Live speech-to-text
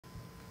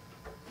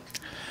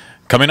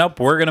Coming up,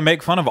 we're going to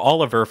make fun of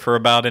Oliver for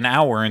about an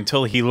hour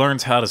until he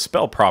learns how to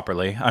spell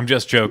properly. I'm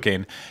just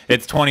joking.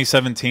 It's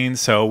 2017,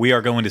 so we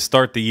are going to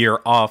start the year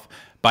off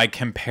by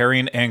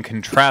comparing and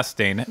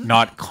contrasting,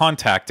 not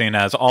contacting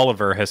as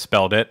Oliver has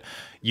spelled it,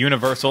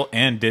 Universal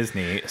and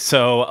Disney.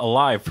 So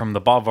live from the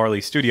Bob Varley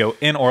studio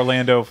in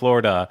Orlando,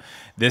 Florida,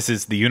 this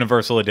is the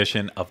Universal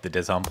edition of the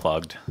Diz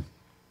Unplugged.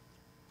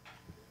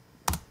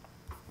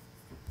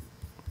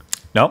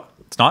 No,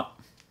 it's not.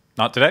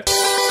 Not today.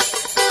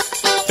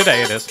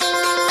 Today it is.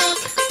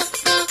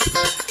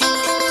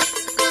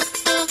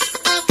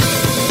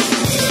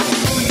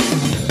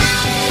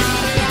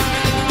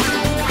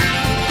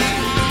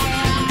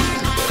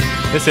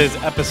 This is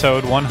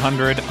episode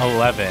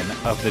 111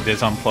 of the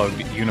Diz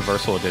Unplugged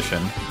Universal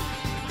Edition.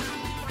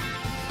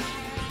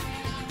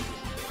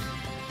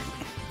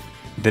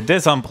 The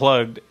Diz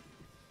Unplugged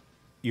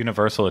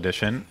Universal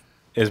Edition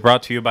is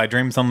brought to you by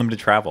Dreams Unlimited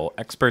Travel,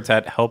 experts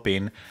at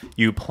helping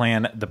you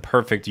plan the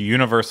perfect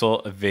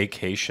universal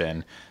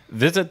vacation.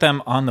 Visit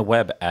them on the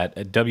web at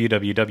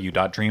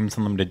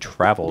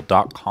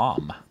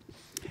www.dreamsunlimitedtravel.com.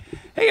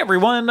 Hey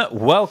everyone,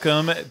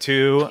 welcome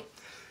to...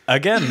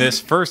 again, this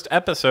first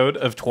episode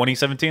of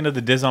 2017 of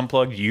the Diz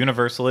Unplugged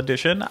Universal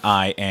Edition.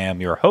 I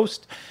am your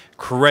host,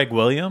 Craig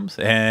Williams,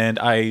 and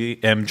I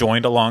am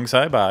joined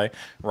alongside by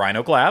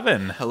Rhino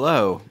Glavin.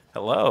 Hello.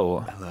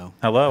 Hello. Hello.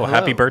 Hello.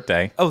 Happy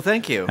birthday. Oh,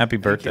 thank you. Happy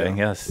birthday,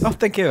 yes. Oh,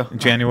 thank you.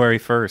 January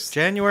 1st.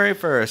 January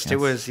 1st. Yes. It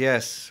was,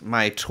 yes,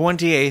 my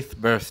 28th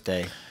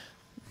birthday.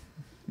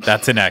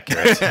 That's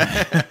inaccurate.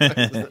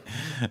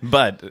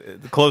 But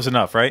close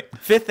enough, right?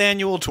 5th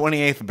annual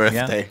 28th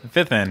birthday. Yeah.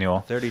 5th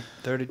annual.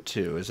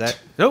 32. Is that?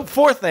 No,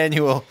 4th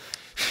annual.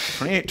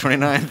 28,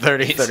 29,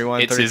 30,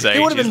 31, it's 30. his It age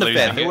would have been is the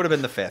losing 5th. it. It would have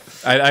been the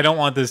 5th. I don't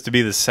want this to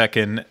be the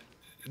second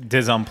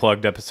Diz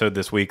Unplugged episode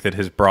this week that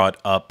has brought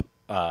up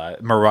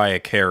Mariah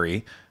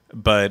Carey,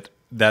 but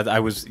that I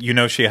was,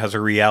 she has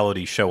a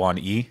reality show on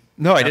E.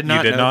 No, I did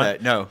not You did know not?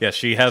 that. No. Yeah,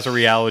 she has a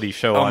reality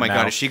show on Oh my now.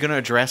 God, is she going to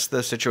address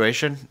the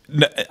situation?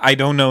 No, I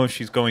don't know if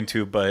she's going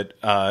to, but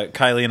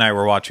Kylie and I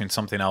were watching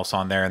something else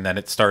on there, and then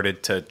it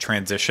started to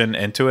transition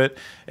into it,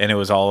 and it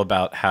was all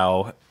about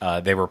how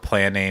they were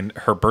planning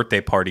her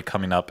birthday party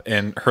coming up,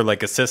 and her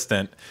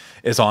assistant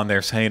is on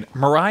there saying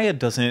Mariah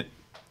doesn't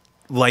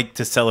like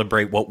to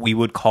celebrate what we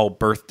would call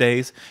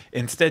birthdays.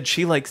 Instead,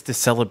 she likes to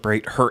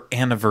celebrate her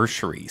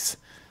anniversaries.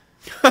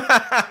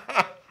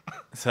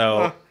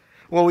 So.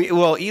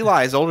 Well,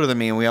 Eli is older than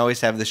me, and we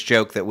always have this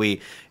joke that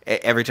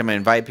every time I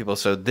invite people.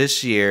 So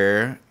this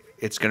year,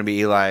 it's going to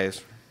be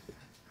Eli's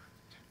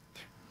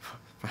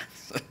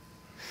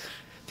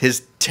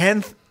his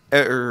 10th,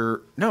 I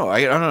don't know,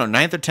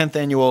 9th or 10th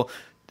annual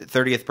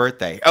 30th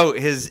birthday. Oh,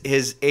 his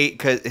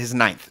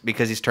 9th,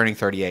 because he's turning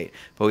 38.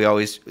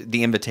 But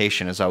the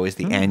invitation is always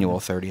the annual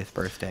 30th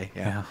birthday.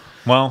 Yeah.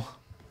 Well,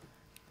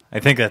 I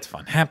think that's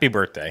fun. Happy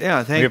birthday.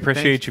 Yeah, we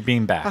appreciate you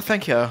being back. Oh,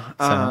 thank you.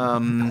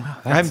 I'm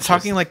that's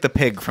talking like the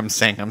pig from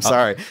Sing. I'm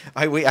sorry.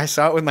 I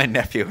saw it with my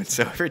nephew, and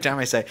so every time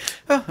I say,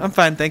 "Oh, I'm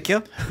fine, thank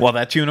you." Well,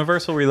 that's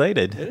Universal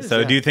related. It is,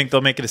 so yeah. do you think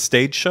they'll make it a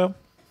stage show?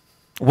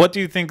 What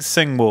do you think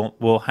Sing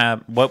will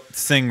have? What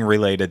Sing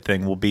related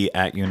thing will be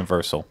at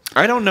Universal?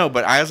 I don't know,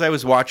 but as I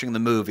was watching the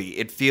movie,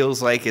 it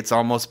feels like it's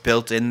almost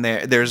built in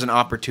there. There's an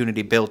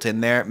opportunity built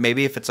in there.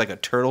 Maybe if it's like a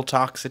Turtle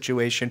Talk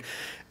situation.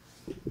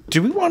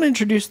 Do we want to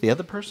introduce the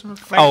other person?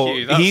 Thank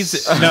you.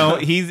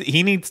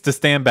 He needs to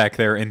stand back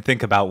there and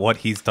think about what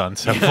he's done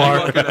so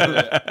far.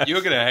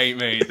 You're gonna hate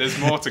me. There's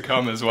more to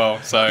come as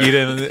well. So You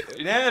didn't.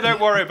 yeah, don't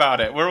worry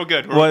about it. We're all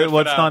good. We're all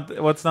good for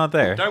now. What's not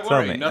there? Don't Tell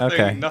worry.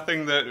 me.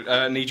 Nothing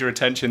that needs your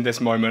attention this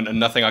moment, and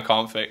nothing I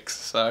can't fix.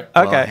 So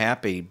Well, Okay.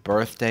 happy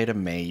birthday to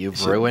me.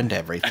 You've ruined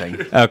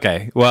everything.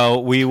 Okay.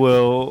 Well,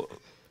 we'll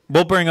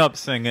bring up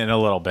Sing in a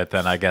little bit.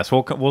 Then I guess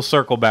we'll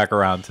circle back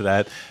around to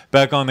that.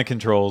 Back on the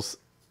controls.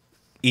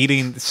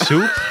 Eating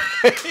soup?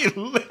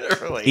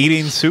 Literally.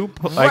 Eating soup,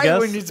 I Right guess?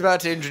 when he's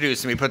about to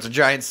introduce him, he puts a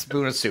giant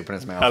spoon of soup in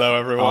his mouth. hello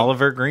everyone.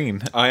 Oliver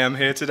Green. I am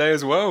here today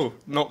as well.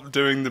 Not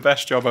doing the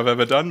best job I've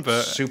ever done,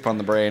 but Soup on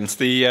the brain. it's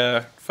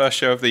the first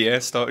show of the year.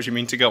 Start as you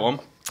mean to go on.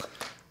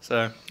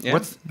 So yeah.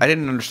 I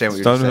didn't understand what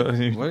you Start-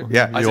 said. What?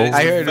 Yeah, I said it's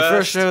I heard the the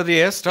first show of the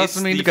year starts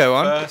It's mean to the go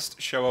on.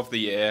 First show of the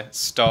year.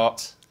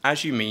 Start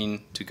as you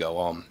mean to go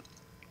on.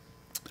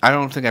 I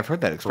don't think I've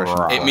heard that expression.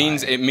 Right. It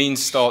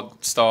means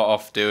start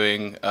off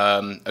doing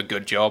a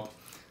good job,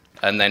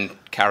 and then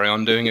carry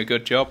on doing a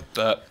good job.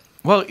 But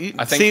Well,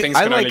 I think things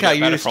I can only like how get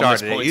better you from this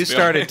started it. point, You to be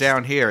started honest.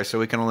 down here, so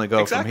we can only go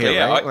exactly, from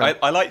here, yeah. right?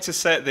 I like to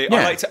set the.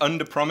 Yeah. I like to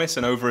underpromise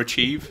and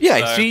overachieve.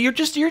 Yeah, so, see, you're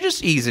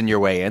just easing your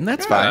way in.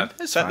 That's yeah, fine.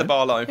 That's set the fine.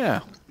 bar low. Yeah.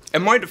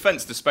 In my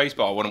defense, the space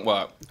bar wouldn't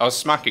work. I was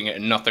smacking it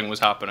and nothing was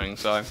happening.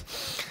 So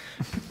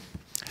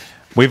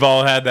We've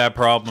all had that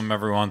problem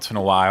every once in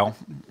a while.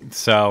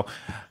 So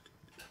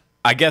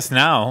I guess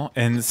now,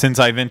 and since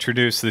I've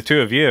introduced the two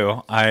of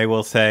you, I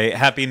will say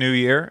Happy New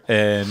Year.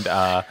 And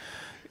I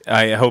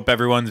hope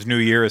everyone's new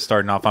year is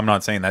starting off. I'm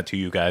not saying that to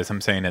you guys.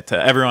 I'm saying it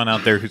to everyone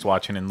out there who's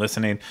watching and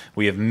listening.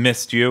 We have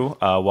missed you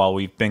while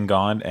we've been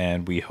gone,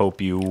 and we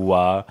hope you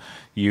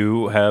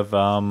have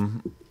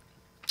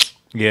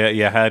Yeah,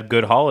 you had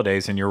good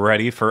holidays, and you're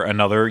ready for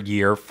another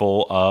year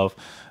full of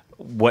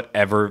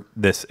whatever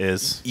this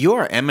is. You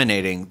are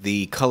emanating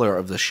the color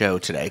of the show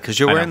today because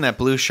you're I wearing know. that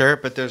blue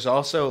shirt, but there's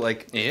also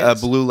like It a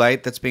is. blue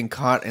light that's being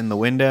caught in the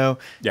window,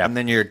 Yeah. and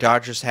then your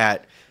Dodgers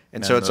hat,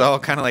 and so And it's the- all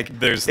kind of like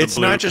there's the it's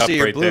blue not just cup that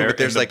you're right blue, there but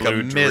there's and the like a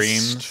blue mist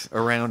dreams.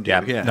 around you.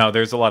 Yeah. No,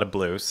 there's a lot of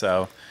blue.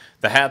 So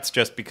the hat's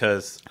just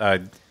because we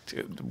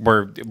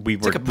were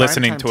like a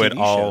listening primetime to it TV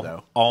show,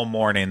 though. all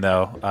morning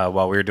though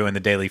while we were doing the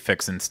daily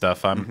fix and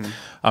stuff.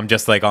 I'm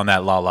just like on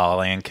that La La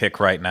Land kick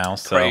right now.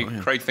 So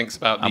Craig thinks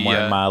about I'm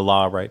wearing my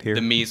La right here.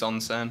 the mise en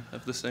scène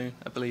of the scene,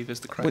 I believe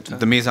is the correct term.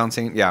 The mise en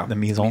scene, yeah. The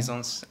mise mise en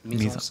en scène.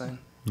 Mise en scène.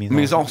 mise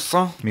Mise en en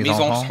scène. scène.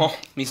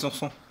 Mise en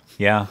scène.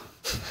 Yeah.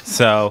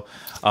 So,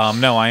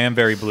 no, I am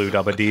very blue.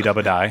 Dubba dee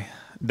dubba die.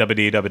 Dubba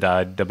dee dubba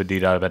die. Dubba dee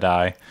dubba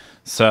die.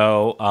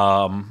 So,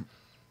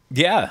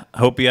 yeah.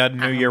 Hope you had a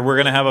new year. We're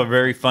gonna have a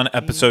very fun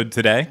episode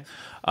today.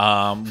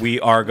 We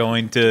are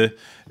going to.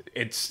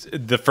 It's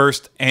the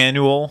first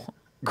annual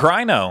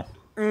Grino.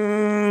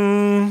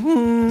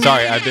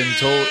 Sorry, I've been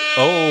told.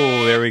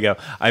 Oh, there we go.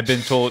 I've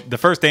been told the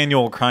first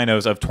annual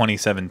Crinos of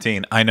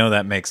 2017. I know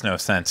that makes no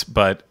sense,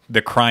 but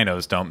the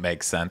Crinos don't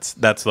make sense.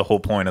 That's the whole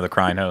point of the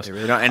Crinos. They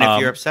really don't. And if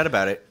you're upset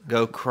about it,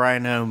 go cry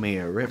no me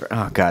a river.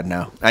 Oh God,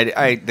 no!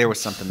 I there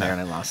was something there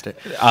and I lost it.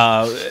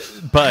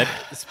 But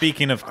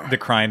speaking of the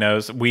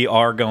Crinos, we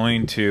are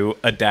going to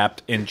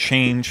adapt and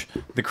change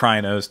the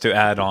Crinos to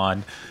add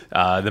on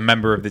the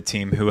member of the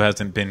team who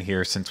hasn't been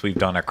here since we've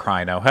done a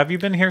Crino. Have you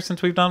been here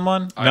since we've done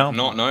one? I've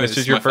not, no. This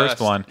is your my first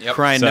one. Yep.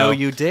 Cry So- no,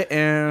 you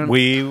didn't.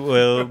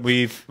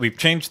 We've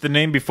changed the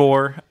name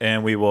before,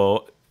 and we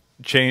will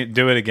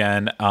do it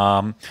again.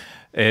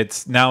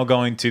 It's now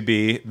going to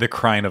be the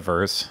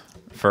Crinoverse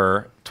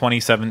for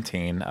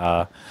 2017.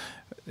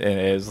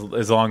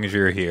 As long as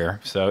you're here.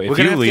 So if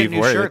gonna you have to get leave, new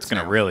it's shirts going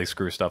to now. really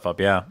screw stuff up.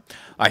 Yeah,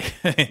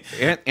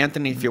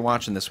 Anthony, if you're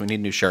watching this, we need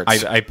new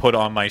shirts. I put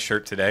on my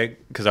shirt today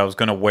because I was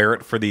going to wear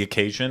it for the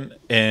occasion,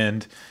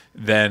 and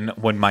then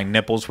when my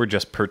nipples were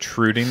just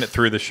protruding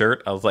through the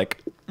shirt, I was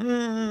like,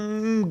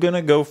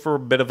 gonna go for a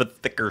bit of a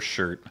thicker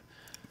shirt.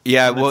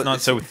 Yeah, It's well,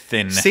 not so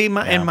thin. See, Yeah.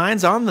 and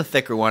mine's on the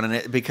thicker one,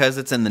 and because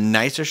it's in the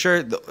nicer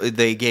shirt,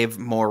 they gave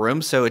more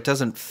room, so it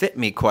doesn't fit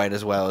me quite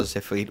as well as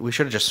if we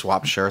should have just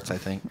swapped shirts. I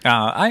think.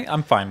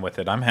 I'm fine with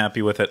it. I'm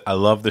happy with it. I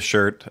love the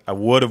shirt. I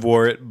would have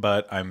wore it,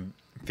 but I'm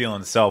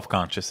feeling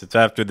self-conscious. It's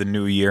after the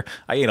new year.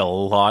 I ate a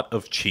lot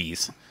of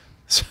cheese.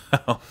 So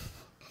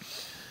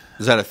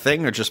Is that a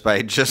thing, or just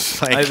like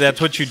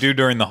that's what you do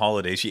during the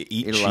holidays. You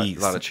eat Eat a lot- cheese.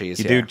 lot of cheese,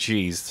 You yeah. do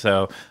cheese.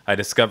 So I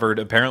discovered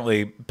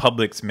apparently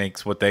Publix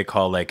makes what they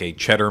call like a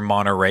cheddar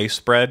Monterey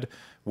spread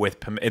with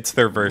it's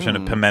their version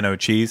of pimento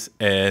cheese,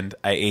 and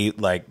I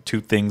ate like 2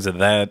 things of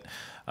that.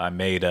 I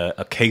made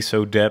a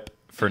queso dip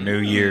for New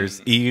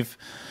Year's Eve.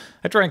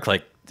 I drank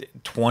like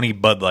 20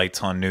 Bud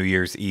Lights on New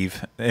Year's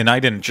Eve, and I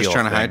didn't Just feel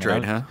trying a to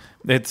thing. hydrate, huh?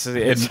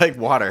 It's like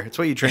water. It's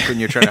what you drink when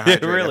you're trying to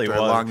hydrate really after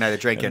a was. long night of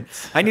drinking.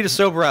 I need to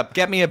sober up.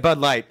 Get me a Bud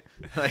Light.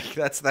 Like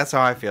that's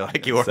how I feel.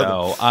 Like you are.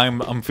 So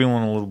I'm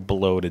feeling a little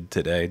bloated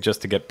today,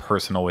 just to get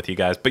personal with you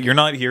guys. But you're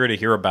not here to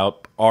hear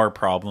about our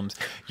problems.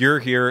 You're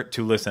here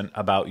to listen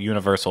about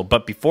Universal.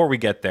 But before we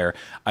get there,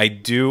 I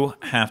do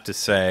have to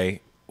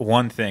say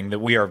one thing that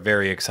we are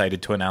very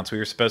excited to announce. We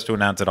were supposed to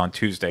announce it on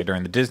Tuesday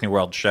during the Disney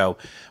World show.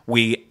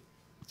 We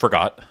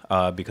forgot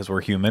because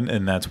we're human,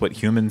 and that's what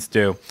humans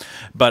do.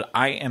 But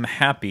I am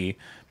happy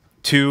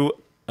to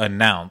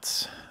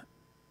announce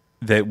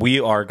that we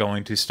are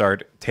going to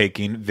start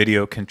taking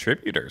video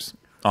contributors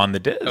on the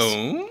Diz.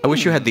 Oh. I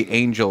wish you had the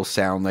angel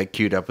sound like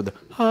queued up with the.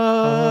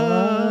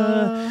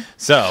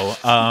 So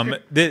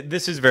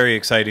this is very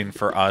exciting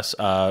for us,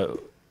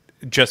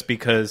 just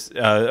because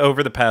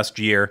over the past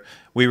year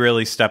we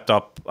really stepped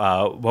up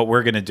what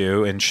we're going to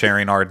do in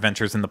sharing our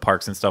adventures in the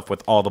parks and stuff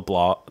with all the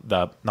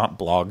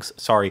vlogs.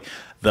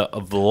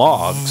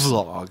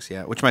 Vlogs,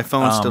 yeah, which my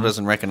phone still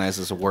doesn't recognize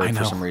as a word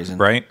for some reason.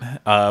 Right?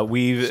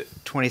 We've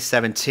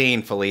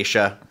 2017,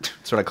 Felicia.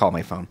 That's what I call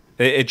my phone.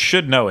 It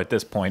should know at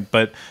this point,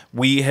 but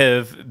we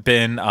have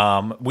been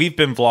we've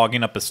been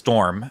vlogging up a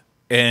storm,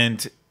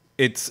 and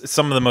it's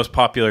some of the most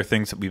popular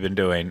things that we've been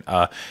doing.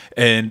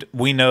 And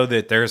we know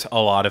that there's a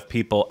lot of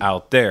people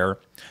out there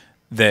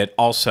that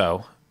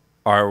also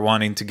are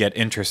wanting to get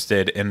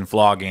interested in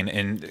vlogging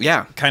and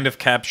kind of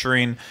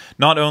capturing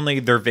not only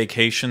their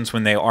vacations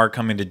when they are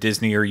coming to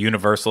Disney or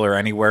Universal or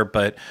anywhere,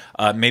 but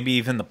maybe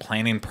even the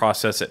planning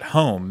process at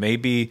home.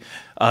 Maybe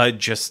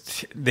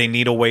just they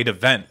need a way to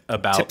vent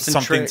about Tips and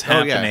something's trick-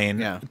 oh, yeah, happening.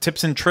 yeah.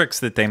 Tips and tricks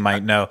that they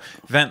might know.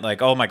 Vent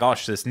like, oh my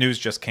gosh, this news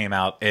just came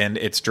out and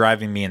it's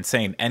driving me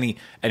insane.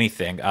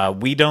 Anything.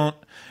 We don't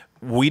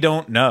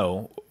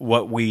know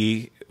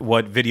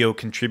what video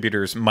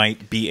contributors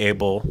might be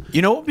able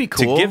You know what would be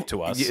cool give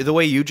to us. The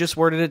way you just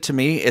worded it to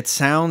me, it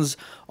sounds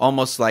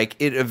almost like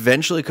it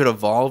eventually could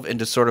evolve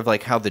into sort of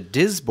like how the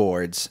Diz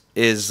boards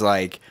is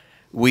like.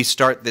 We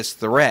start this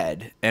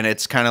thread, and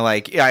it's kind of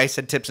like, I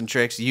said tips and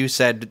tricks, you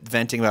said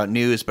venting about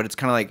news, but it's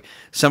kind of like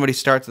somebody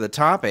starts the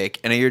topic,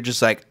 and you're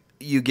just like,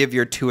 you give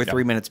your 2 or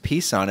 3 minutes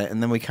piece on it,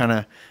 and then we kind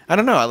of, I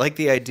don't know. I like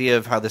the idea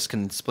of how this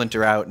can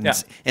splinter out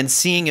and and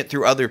seeing it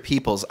through other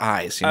people's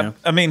eyes. You know,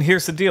 I mean,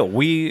 here's the deal: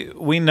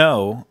 we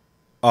know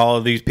all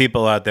of these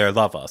people out there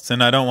love us,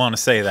 and I don't want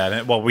to say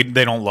that. Well,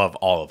 they don't love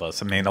all of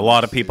us. I mean, a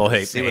lot of people hate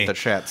me. See what the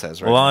chat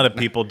says. Right a lot of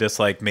people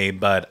dislike me,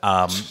 but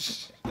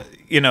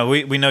you know,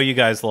 we know you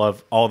guys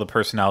love all the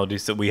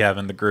personalities that we have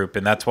in the group,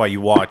 and that's why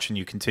you watch and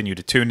you continue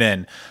to tune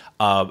in.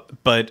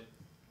 But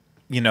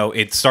you know,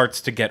 it starts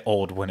to get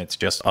old when it's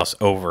just us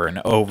over and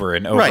over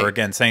and over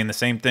again, saying the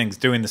same things,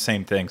 doing the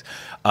same things.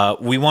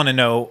 We want to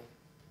know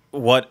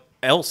what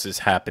else is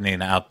happening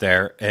out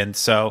there, and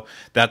so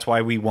that's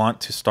why we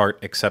want to start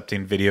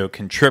accepting video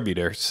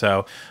contributors.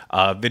 So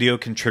video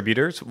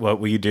contributors, what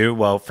we do,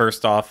 well,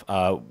 first off,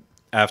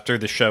 after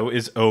the show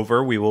is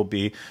over, we will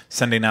be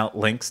sending out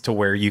links to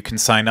where you can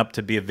sign up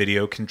to be a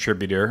video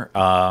contributor.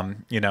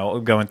 You know,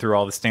 going through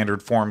all the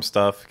standard form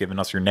stuff, giving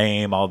us your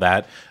name, all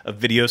that. A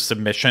video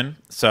submission.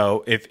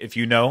 So if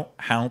you know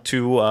how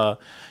to,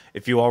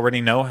 if you already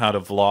know how to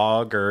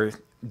vlog or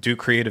do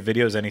creative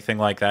videos, anything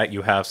like that,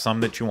 you have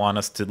some that you want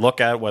us to look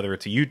at, whether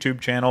it's a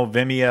YouTube channel,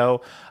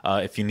 Vimeo,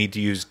 if you need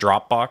to use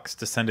Dropbox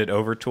to send it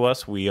over to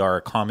us, we are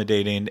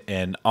accommodating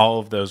in all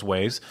of those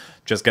ways.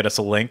 Just get us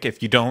a link.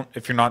 If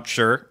you're not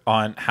sure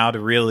on how to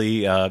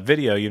really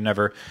video, you've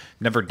never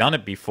done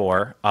it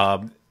before,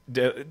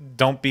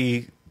 don't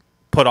be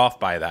put off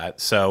by that.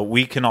 So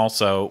we can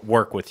also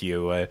work with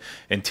you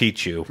and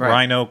teach you. Right.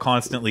 Rhino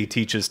constantly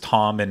teaches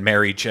Tom and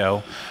Mary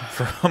Jo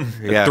from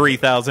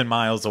 3,000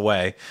 miles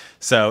away.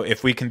 So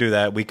if we can do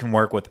that, we can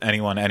work with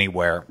anyone,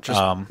 anywhere.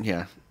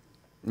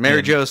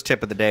 Mary Jo's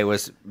tip of the day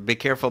was, be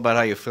careful about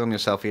how you film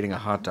yourself eating a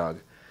hot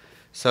dog.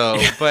 So,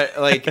 but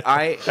like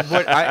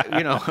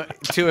you know,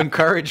 to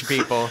encourage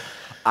people,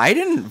 I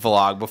didn't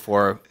vlog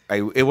before.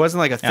 It wasn't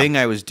like a thing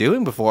I was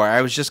doing before.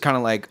 I was just kind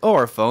of like, oh,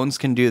 our phones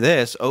can do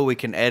this. Oh, we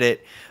can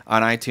edit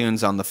on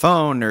iTunes on the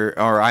phone or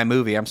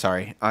iMovie. I'm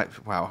sorry.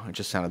 Wow, it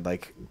just sounded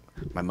like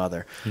my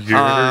mother. We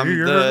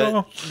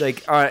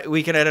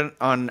can edit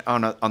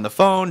on the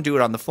phone, do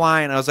it on the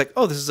fly, and I was like,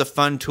 oh, this is a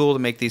fun tool to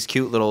make these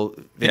cute little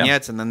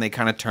vignettes, and then they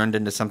kind of turned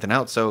into something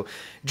else. So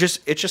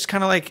it's just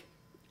kind of like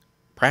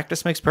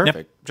practice makes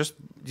perfect.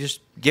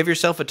 Just give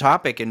yourself a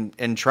topic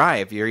and try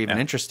if you're even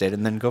interested,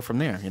 and then go from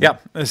there. You know?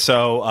 Yeah.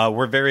 So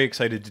we're very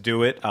excited to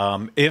do it.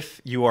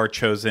 If you are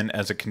chosen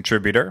as a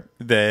contributor,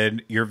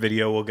 then your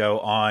video will go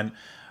on,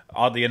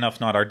 oddly enough,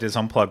 not our Diz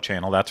Unplugged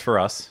channel. That's for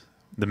us,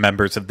 the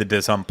members of the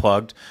Diz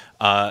Unplugged.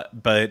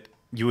 But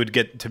you would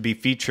get to be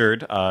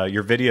featured,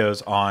 your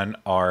videos on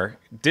our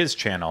Diz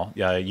channel,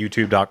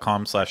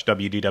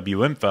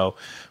 youtube.com/WDWinfo,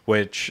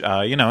 which,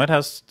 you know, it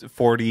has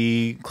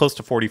close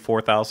to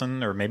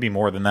 44,000 or maybe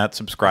more than that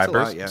subscribers.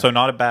 That's a lot, So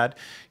not a bad,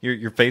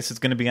 your face is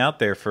going to be out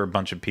there for a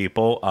bunch of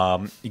people.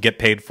 You get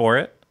paid for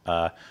it.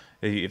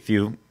 If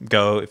you're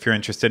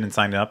interested in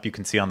signing up, you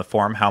can see on the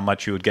form how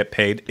much you would get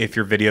paid if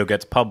your video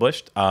gets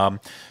published.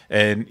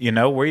 And you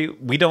know,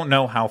 we don't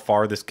know how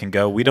far this can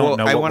go. We don't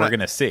know what we're going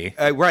to see.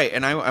 Right,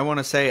 and I want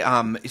to say,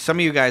 some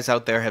of you guys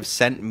out there have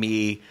sent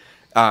me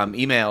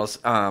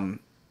emails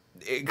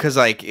because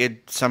like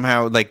it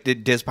somehow like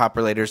Diz Pop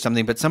related or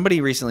something. But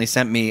somebody recently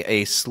sent me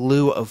a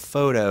slew of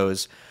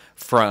photos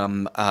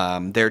from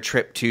their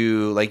trip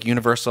to like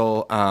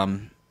Universal.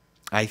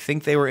 I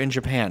think they were in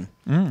Japan,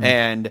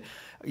 and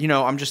you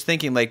know, I'm just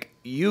thinking, like,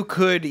 you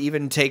could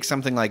even take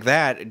something like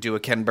that, do a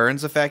Ken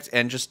Burns effect,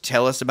 and just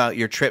tell us about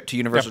your trip to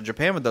Universal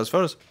Japan with those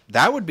photos.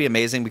 That would be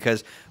amazing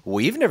because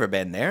we've never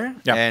been there,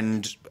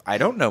 and I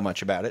don't know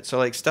much about it. So,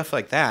 like, stuff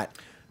like that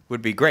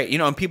would be great. You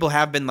know, and people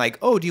have been like,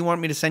 oh, do you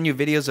want me to send you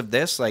videos of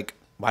this? Like,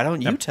 why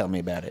don't you tell me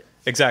about it?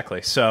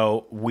 Exactly.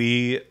 So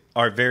we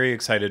are very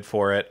excited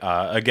for it.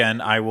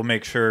 Again, I will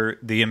make sure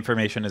the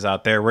information is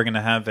out there. We're going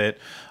to have it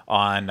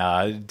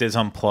on Diz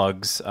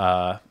Unplugged's,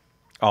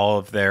 all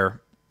of their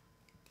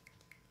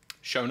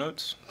show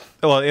notes.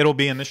 Well, it'll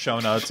be in the show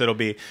notes. It'll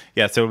be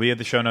at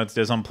the show notes,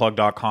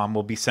 DizUnplugged.com.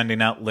 We'll be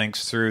sending out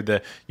links through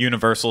the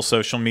Universal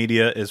social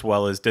media as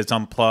well as Diz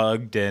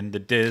Unplugged and the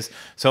Diz.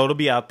 So it'll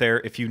be out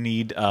there if you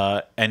need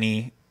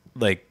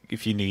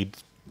if you need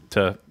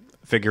to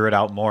figure it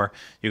out more.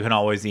 You can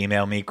always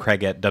email me,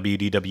 Craig at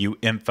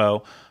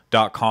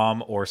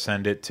wdwinfo.com, or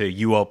send it to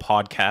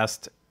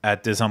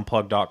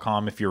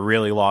uopodcast@dizunplugged.com if you're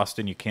really lost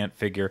and you can't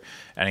figure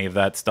any of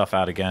that stuff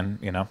out again,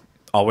 you know.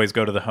 Always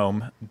go to the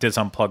home,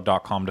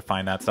 dizunplugged.com, to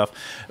find that stuff.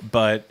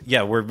 But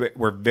yeah,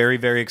 we're very,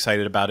 very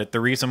excited about it.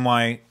 The reason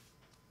why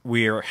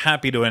we are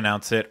happy to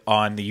announce it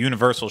on the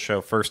Universal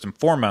show first and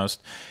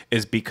foremost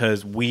is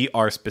because we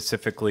are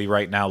specifically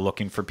right now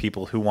looking for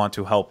people who want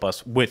to help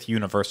us with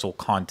Universal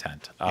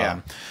content.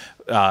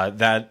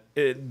 That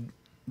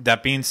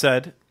being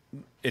said,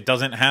 it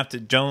doesn't have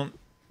to. Don't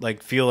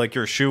like feel like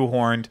you're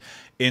shoehorned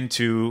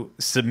into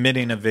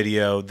submitting a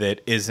video that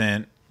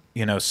isn't,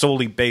 you know,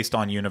 solely based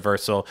on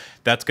Universal.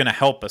 That's going to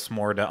help us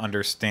more to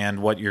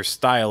understand what your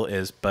style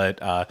is. But,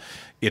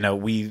 you know,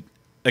 we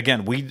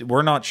again,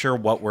 we're not sure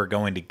what we're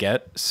going to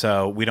get,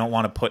 so we don't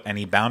want to put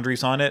any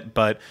boundaries on it.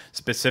 But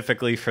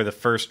specifically for the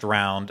first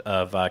round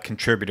of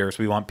contributors,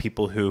 we want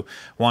people who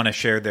want to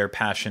share their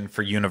passion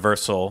for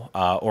Universal,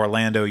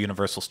 Orlando,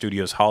 Universal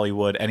Studios,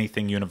 Hollywood,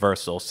 anything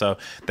Universal. So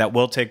that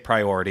will take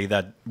priority.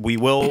 That we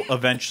will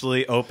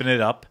eventually open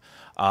it up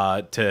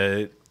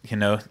to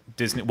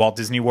Disney, Walt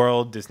Disney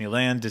World,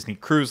 Disneyland, Disney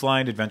Cruise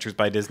Line, Adventures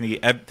by Disney.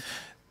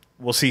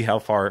 We'll see how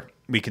far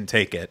we can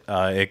take it.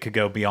 It could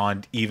go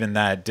beyond even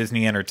that.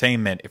 Disney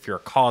Entertainment, if you're a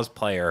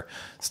cosplayer,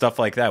 stuff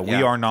like that. Yeah,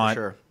 we are not.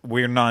 for sure.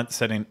 We're not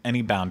setting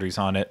any boundaries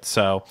on it.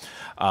 So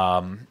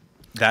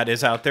that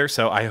is out there.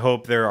 So I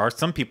hope there are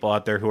some people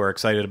out there who are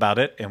excited about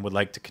it and would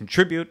like to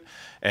contribute.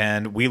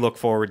 And we look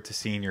forward to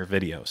seeing your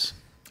videos.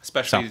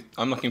 Especially, So-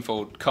 I'm looking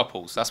for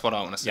couples. That's what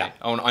I want to see. Yeah.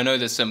 I know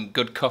there's some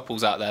good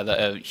couples out there that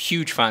are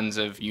huge fans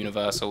of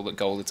Universal that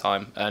go all the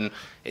time, and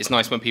it's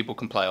nice when people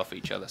can play off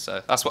each other.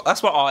 So that's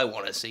what I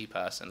want to see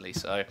personally.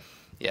 So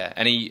yeah,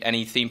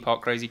 any theme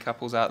park crazy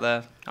couples out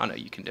there, I know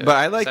you can do it. But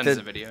I like Send us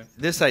that a video.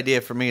 this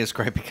idea for me is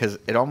great because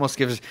it almost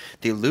gives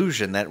the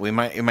illusion that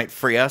it might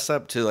free us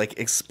up to like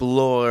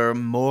explore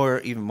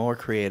even more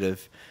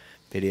creative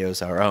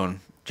videos our own.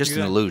 Just an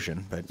Yeah.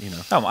 illusion, but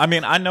Oh, I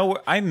mean, I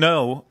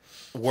know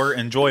we're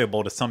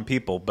enjoyable to some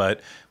people,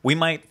 but we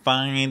might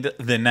find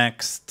the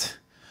next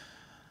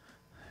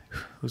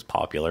who's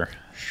popular.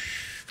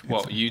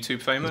 What,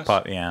 YouTube famous?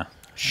 Yeah,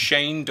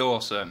 Shane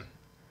Dawson.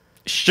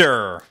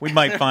 sure, we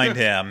might find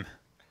him.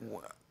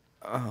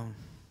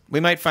 we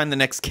might find the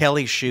next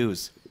Kelly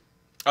Shoes.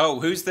 Oh,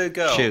 who's the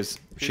girl? Shoes.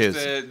 Who's Shoes.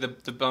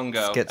 The blonde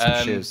girl? Let's get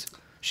some shoes.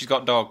 She's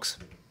got dogs.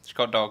 She's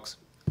got dogs.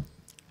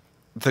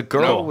 The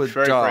girl with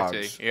very dogs.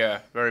 pretty. Yeah,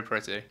 very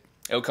pretty.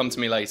 It'll come to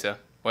me later.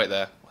 Wait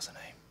there. What's her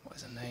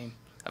name?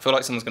 I feel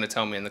like someone's going to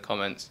tell me in the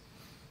comments.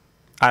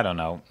 I don't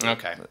know.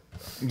 Okay.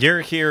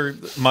 You're here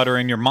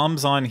muttering. Your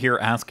mom's on here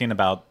asking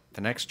about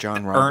The next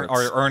John Roberts.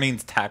 are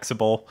earnings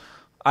taxable.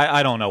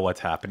 I don't know what's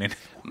happening.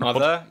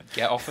 Mother,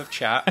 get off of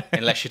chat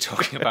unless you're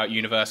talking about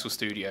Universal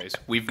Studios.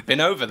 We've been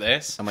over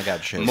this Oh my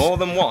God, shoes. more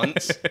than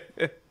once.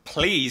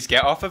 Please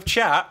get off of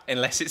chat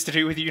unless it's to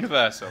do with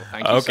Universal.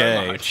 Thank you so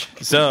Okay, much.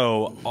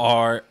 so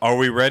are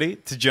we ready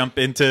to jump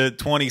into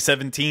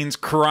 2017's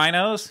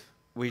Krynos?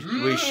 We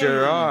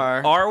sure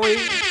are. Are we?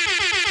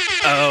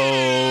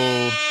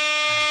 Oh.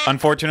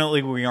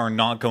 Unfortunately, we are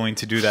not going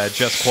to do that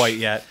just quite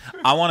yet.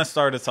 I want to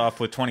start us off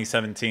with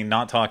 2017,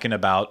 not talking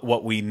about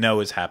what we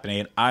know is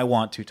happening. I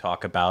want to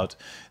talk about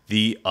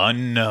the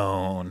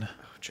unknown.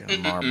 Jenna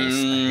Marbles. I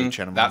hate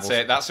Jenna That's Marbles.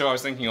 it. That's who I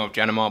was thinking of.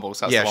 Jenna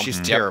Marbles. That's Yeah, the one. she's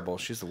Yep. terrible.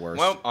 She's the worst.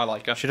 Well, I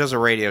like her. she does a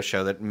radio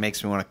show that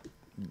makes me want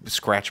to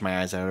scratch my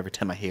eyes out every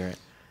time I hear it.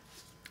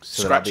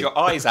 So that Scratch I'll be your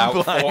eyes out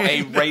for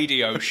blind. a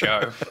radio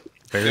show.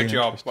 Very Good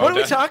job. interesting. Well What are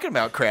we done. talking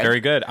about, Craig?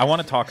 Very good. I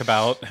want to talk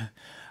about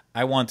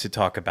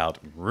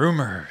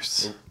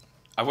rumors.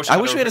 I wish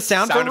we had a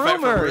sound for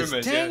effect rumors.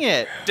 Dang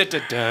it.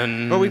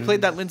 Dun-dun-dun. Or we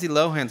played that Lindsay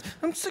Lohan's.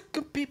 I'm sick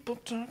of people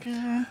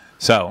talking.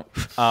 So,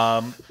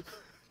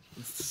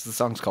 The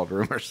song's called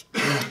Rumors.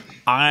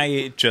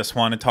 I just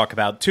want to talk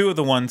about two of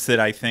the ones that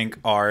I think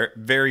are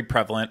very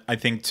prevalent. I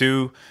think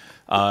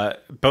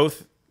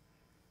both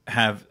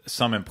have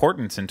some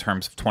importance in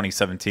terms of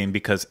 2017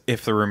 because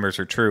if the rumors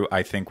are true,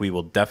 I think we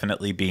will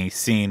definitely be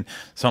seeing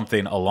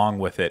something along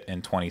with it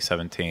in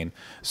 2017.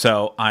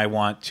 So I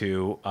want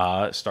to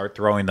start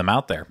throwing them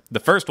out there. The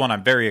first one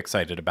I'm very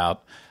excited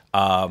about.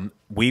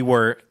 We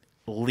were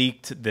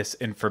leaked this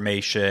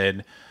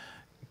information,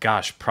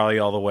 gosh, probably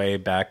all the way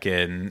back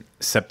in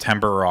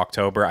September or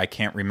October. I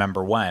can't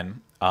remember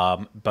when.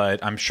 But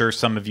I'm sure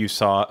some of you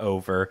saw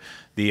over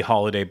the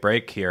holiday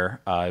break here.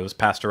 It was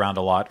passed around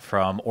a lot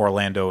from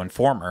Orlando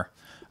Informer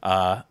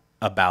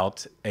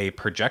about a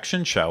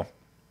projection show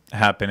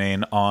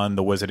happening on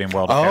the Wizarding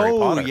World of Harry Oh,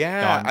 Potter.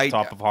 yeah. On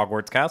top of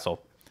Hogwarts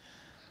Castle.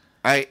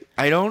 I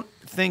don't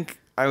think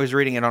I was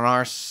reading it on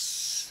our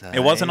site.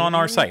 It wasn't on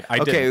our site. I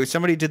Okay, didn't.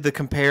 somebody did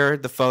compare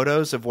the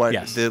photos of what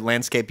Yes. the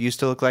landscape used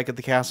to look like at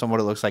the castle and what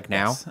it looks like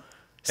now. Yes.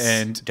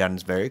 And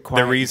Dunn's very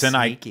quiet. the reason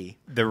sneaky.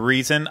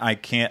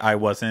 I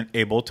wasn't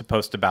able to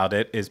post about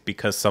it is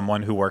because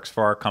someone who works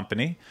for our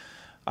company,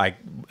 I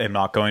am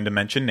not going to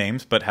mention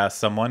names, but has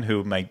someone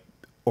who might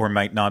or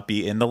might not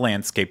be in the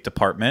landscape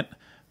department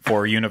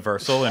for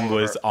Universal and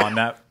was on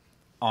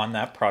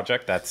that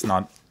project. That's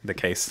not the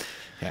case.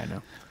 Yeah, I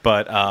know.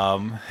 But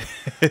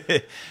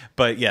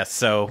but yes,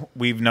 so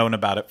we've known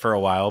about it for a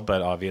while,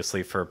 but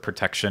obviously for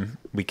protection,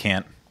 we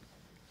can't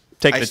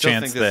take the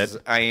chance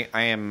that I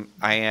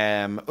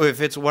am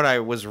if it's what I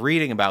was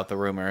reading about the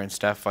rumor and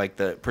stuff like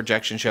the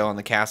projection show on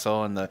the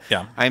castle and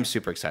I am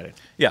super excited.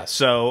 Yeah,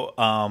 so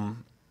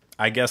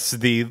I guess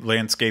the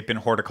landscape and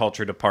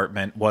horticulture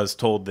department was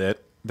told that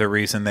the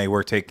reason they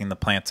were taking the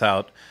plants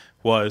out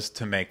was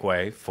to make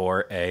way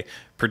for a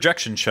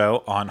projection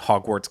show on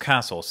Hogwarts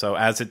Castle. So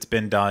as it's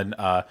been done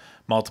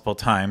multiple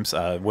times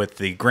with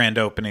the grand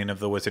opening of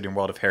the Wizarding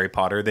World of Harry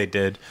Potter, they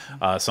did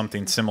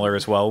something similar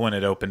as well when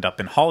it opened up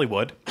in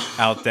Hollywood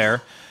out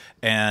there.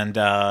 And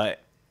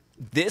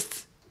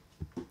this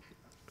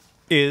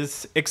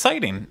is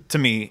exciting to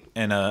me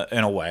in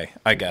a way,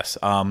 I guess.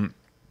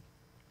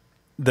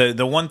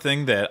 The one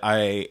thing that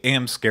I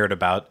am scared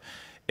about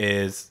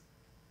is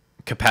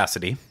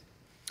capacity.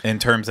 In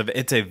terms of,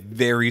 it's a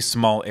very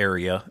small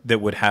area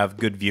that would have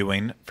good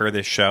viewing for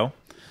this show.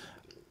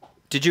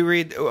 Did you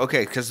read?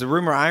 Okay, because the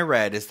rumor I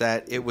read is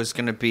that it was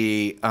going to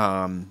be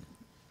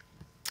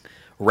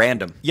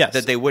random. Yes.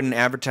 That they wouldn't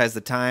advertise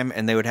the time,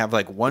 and they would have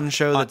like one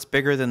show that's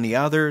bigger than the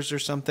others or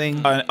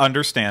something.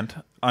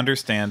 Understand,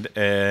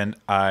 and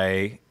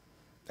I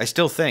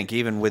still think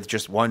even with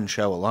just one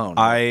show alone,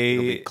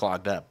 it'll be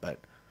clogged up. But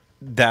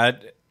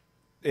that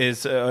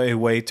is a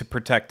way to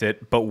protect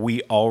it, but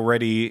we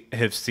already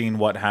have seen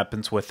what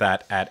happens with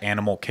that at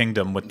Animal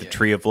Kingdom with the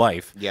Tree of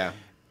Life. yeah,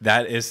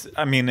 That is,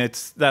 I mean,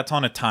 that's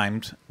on a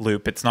timed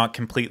loop. It's not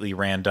completely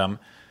random,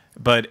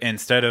 but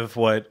instead of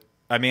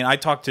I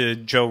talked to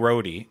Joe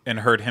Rohde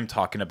and heard him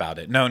talking about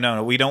it.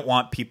 No, we don't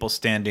want people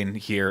standing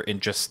here and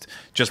just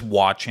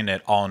watching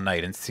it all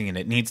night and seeing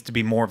it. It needs to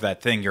be more of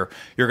that thing. You're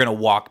going to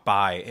walk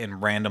by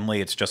and randomly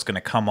it's just going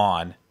to come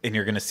on and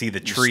you're going to see the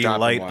tree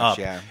light up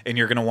and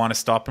you're going to want to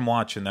stop and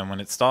watch. And then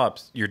when it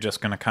stops, you're just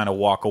going to kind of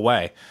walk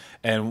away.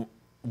 And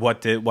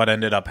what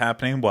ended up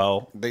happening?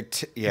 Well,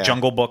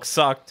 Jungle Book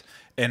sucked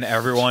and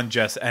everyone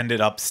just ended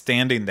up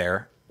standing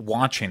there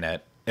watching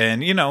it.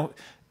 And,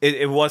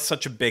 it was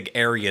such a big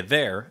area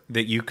there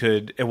that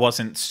it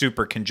wasn't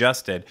super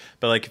congested.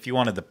 But like if you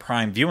wanted the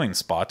prime viewing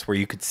spots where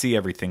you could see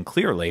everything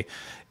clearly,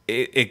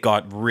 it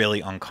got really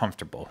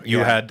uncomfortable. You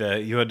had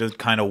to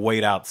kind of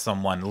wait out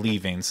someone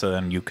leaving so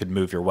then you could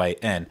move your way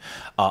in.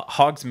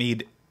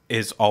 Hogsmeade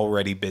is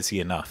already busy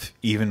enough,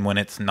 even when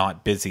it's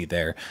not busy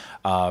there.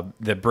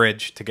 The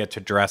bridge to get to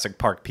Jurassic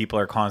Park, people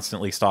are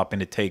constantly stopping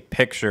to take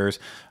pictures.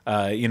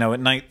 At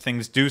night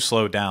things do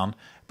slow down.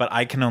 But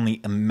I can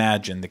only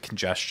imagine the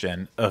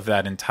congestion of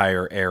that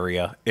entire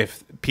area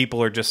if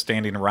people are just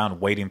standing around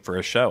waiting for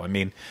a show. I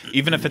mean,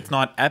 even if it's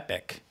not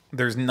epic,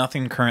 there's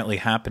nothing currently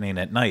happening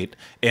at night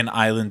in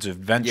Islands of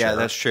Adventure. Yeah,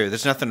 that's true.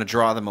 There's nothing to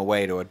draw them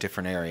away to a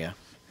different area.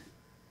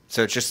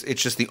 So it's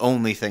just the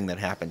only thing that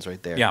happens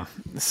right there. Yeah.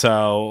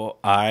 So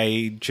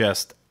I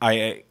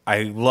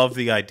love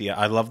the idea.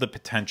 I love the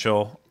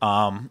potential.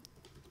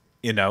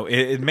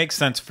 It makes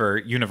sense for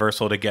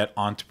Universal to get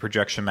onto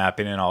projection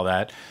mapping and all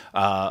that.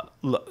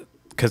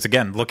 Because,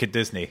 again, look at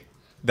Disney.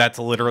 That's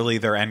literally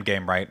their end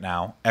game right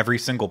now. Every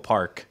single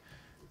park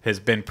has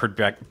been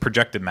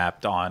projected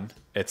mapped on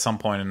at some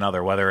point or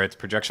another, whether it's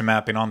projection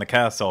mapping on the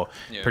castle,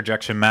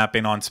 projection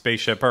mapping on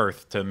Spaceship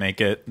Earth to make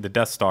it the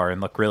Death Star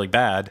and look really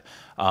bad,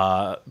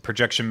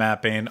 projection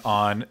mapping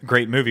on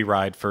Great Movie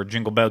Ride for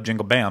Jingle Bell,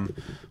 Jingle Bam,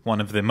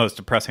 one of the most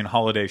depressing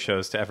holiday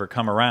shows to ever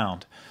come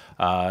around.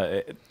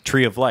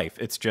 Tree of Life.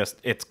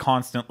 It's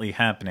constantly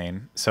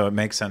happening, so it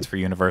makes sense for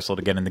Universal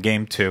to get in the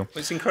game too.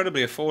 It's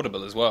incredibly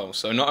affordable as well.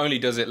 So not only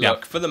does it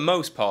look, for the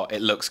most part,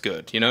 it looks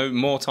good.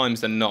 More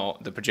times than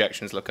not, the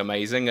projections look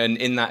amazing, and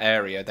in that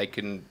area, they're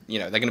going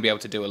to be able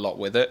to do a lot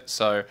with it.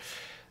 So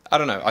I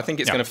don't know. I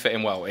think it's going to fit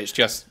in well. It's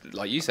just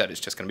like you said,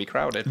 it's just going to be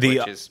crowded,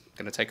 which is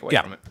going to take away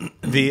from it.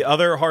 The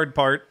other hard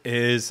part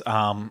is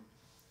how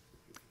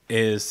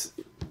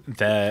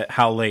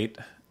late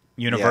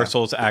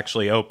Universal's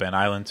actually open,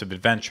 Islands of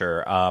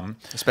Adventure.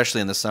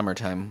 Especially in the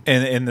summertime.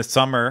 In the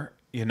summer,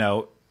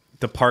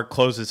 the park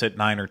closes at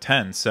 9 or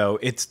 10, so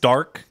it's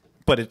dark,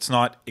 but it's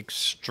not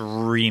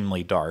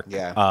extremely dark.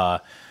 Yeah.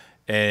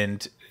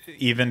 And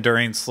even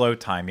during slow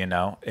time,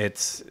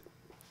 it's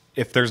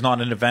if there's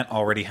not an event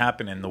already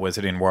happening in the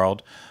Wizarding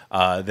World,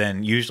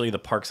 then usually the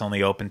park's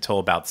only open till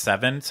about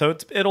 7, so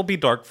it'll be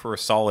dark for a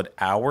solid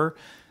hour.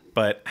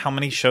 But how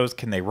many shows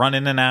can they run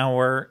in an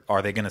hour?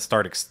 Are they going to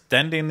start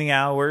extending the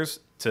hours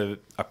to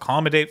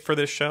accommodate for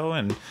this show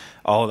and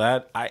all of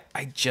that?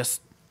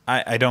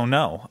 I don't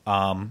know.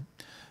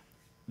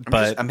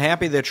 But I'm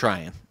happy they're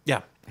trying.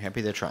 Yeah.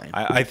 Happy they're trying.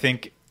 I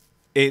think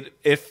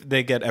if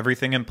they get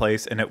everything in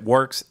place and it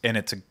works and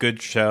it's a good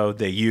show,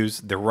 they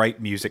use the right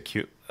music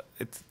cue.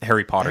 It's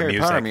Harry Potter music.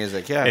 Harry Potter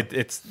music, yeah.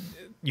 It's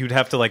you'd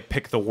have to like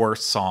pick the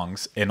worst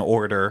songs in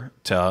order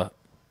to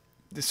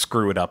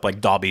screw it up, like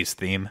Dobby's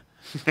theme.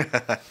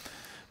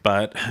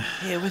 But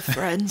yeah, with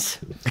friends.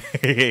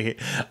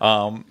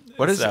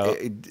 What is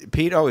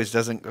Pete always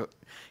doesn't go,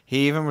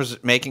 he even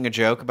was making a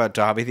joke about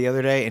Dobby the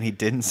other day and he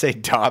didn't say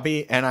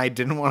Dobby and I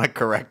didn't want to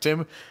correct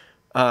him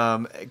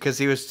because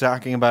he was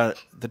talking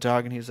about the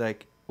dog and he was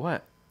like,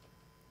 what?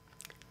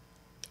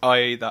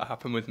 That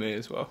happened with me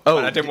as well. Oh,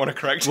 and I didn't want to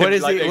correct him. What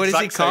does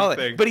he call it?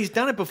 Thing. But he's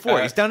done it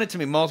before. He's done it to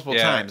me multiple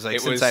times. Like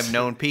since I've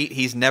known Pete,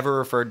 he's never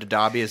referred to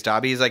Dobby as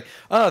Dobby. He's like,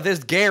 oh,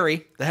 there's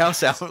Gary, the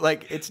house elf.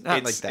 Like it's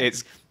not like that.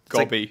 It's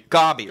Gobby. Like,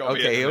 Gobby.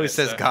 Okay, he always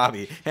says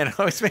Gobby, and it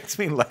always makes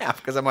me laugh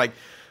because I'm like,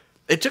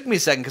 it took me a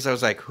second because I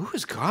was like, who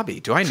is Gobby?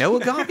 Do I know a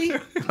Gobby?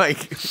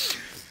 Like,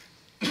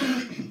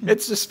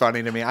 it's just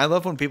funny to me. I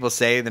love when people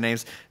say the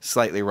names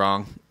slightly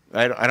wrong.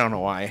 I don't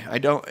know why. I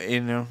don't.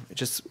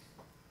 Just.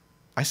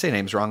 I say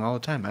names wrong all the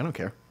time. I don't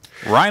care.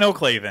 Rhino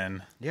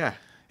Clavin. Yeah.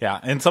 Yeah,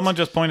 and someone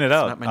just pointed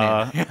out not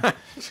my name.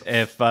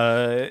 if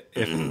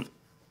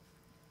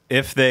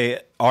if they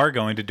are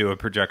going to do a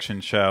projection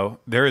show,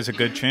 there is a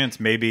good chance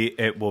maybe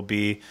it will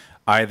be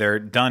either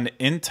done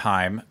in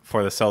time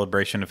for the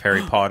celebration of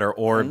Harry Potter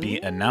or be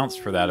announced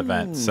for that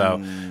event. So,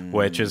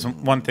 which is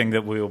one thing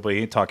that we will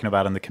be talking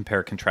about in the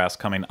compare contrast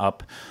coming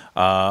up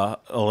a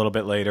little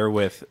bit later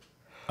with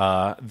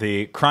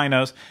the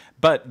Krynos.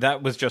 But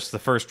that was just the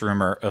first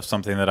rumor of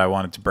something that I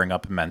wanted to bring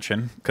up and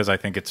mention because I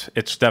think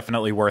it's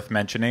definitely worth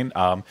mentioning.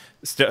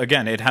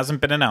 Again, it hasn't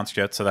been announced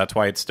yet, so that's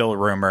why it's still a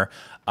rumor.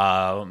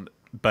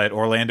 But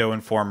Orlando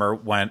Informer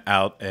went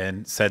out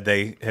and said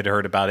they had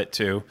heard about it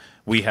too.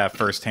 We have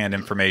firsthand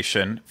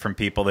information from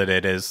people that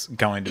it is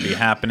going to be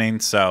happening.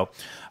 So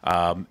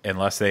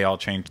unless they all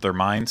change their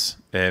minds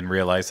and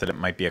realize that it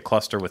might be a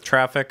cluster with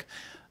traffic,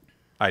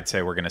 I'd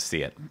say we're going to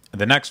see it.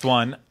 The next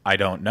one, I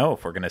don't know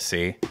if we're going to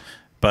see,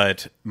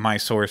 but my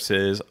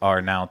sources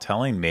are now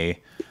telling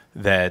me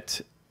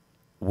that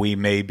we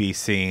may be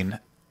seeing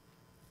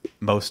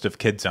most of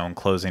KidZone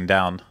closing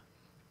down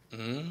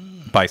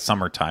by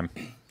summertime.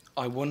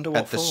 I wonder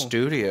what At the for.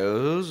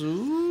 studios.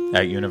 Ooh.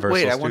 At Universal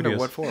Wait, I Studios. wonder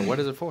what for. What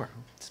is it for?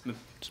 It's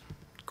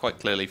quite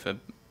clearly for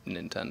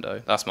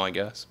Nintendo. That's my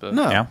guess. But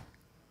No. Yeah.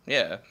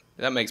 yeah,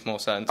 that makes more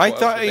sense. I What else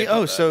thought. would they put Oh,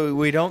 there? so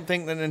we don't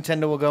think that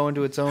Nintendo will go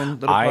into its own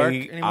little park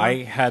anymore?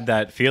 I had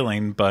that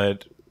feeling,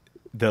 but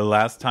the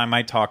last time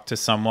I talked to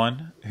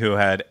someone who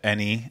had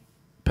any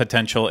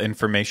potential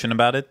information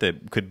about it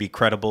that could be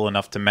credible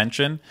enough to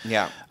mention,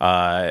 Yeah.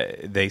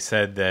 they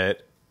said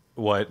that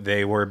what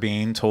they were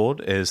being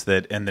told is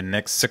that in the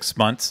next 6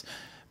 months,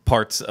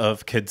 parts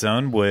of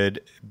KidZone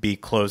would be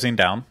closing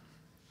down.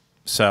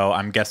 So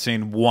I'm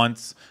guessing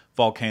once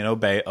Volcano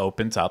Bay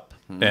opens up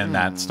and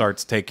that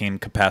starts taking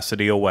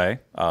capacity away,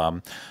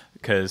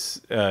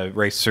 because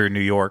Racer New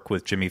York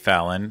with Jimmy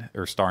Fallon,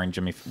 or starring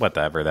Jimmy,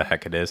 whatever the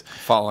heck it is.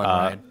 Fall on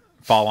Ride.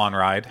 Fall on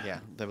Ride. Yeah,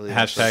 I believe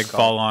that's what Hashtag it's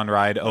Fall called. on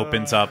Ride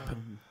opens up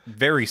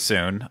very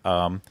soon.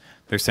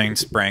 They're saying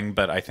spring,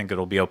 but I think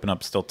it'll be open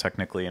up still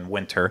technically in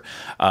winter.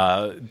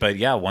 But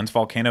yeah, once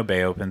Volcano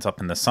Bay opens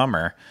up in the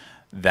summer,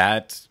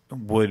 that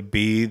would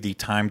be the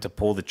time to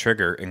pull the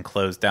trigger and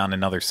close down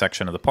another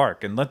section of the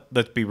park. And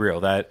let's be real,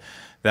 that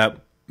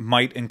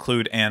might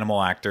include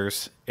animal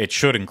actors. It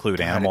should include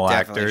animal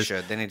definitely actors.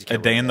 should. They need to A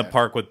get Day rid of in the that.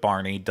 Park with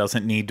Barney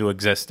doesn't need to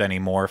exist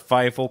anymore.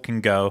 Fievel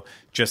can go.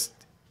 Just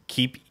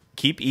keep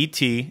ET,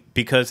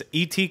 because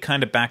ET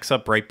kind of backs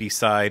up right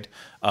beside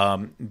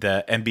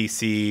the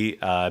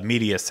NBC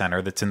Media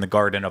Center that's in the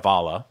Garden of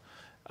Allah.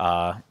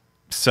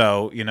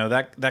 So, you know,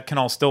 that can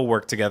all still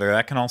work together.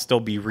 That can all still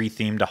be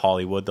rethemed to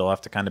Hollywood. They'll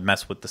have to kind of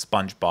mess with the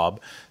SpongeBob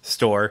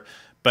store.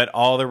 But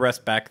all the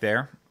rest back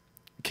there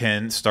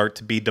can start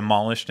to be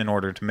demolished in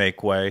order to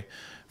make way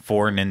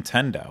for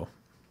Nintendo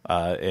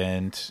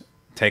and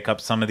take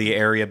up some of the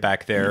area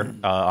back there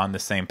on the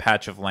same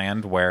patch of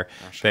land where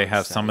they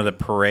have some of the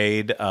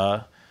parade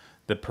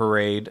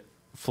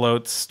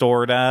floats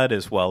stored at,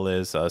 as well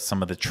as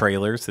some of the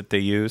trailers that they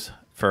use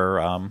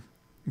for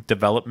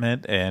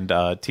development and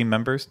team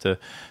members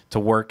to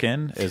work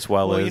in, as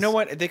well as... You know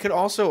what? They could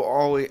also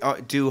always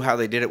do how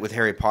they did it with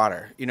Harry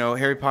Potter. You know,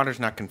 Harry Potter's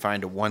not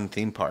confined to one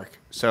theme park.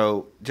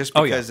 So just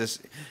because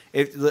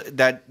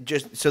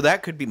that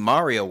could be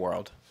Mario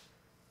World.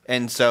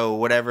 And so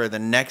whatever the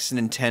next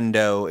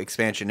Nintendo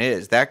expansion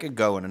is, that could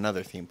go in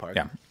another theme park.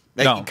 Yeah.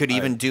 They could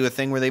even do a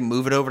thing where they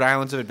move it over to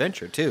Islands of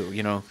Adventure too,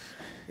 you know.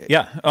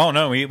 Yeah. Oh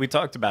no, we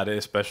talked about it,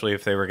 especially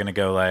if they were going to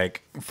go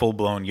like full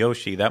blown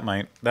Yoshi. That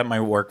might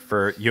work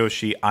for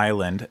Yoshi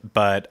Island,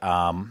 but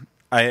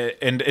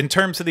and in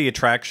terms of the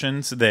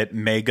attractions that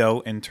may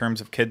go in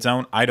terms of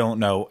KidZone, I don't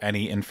know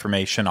any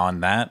information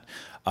on that.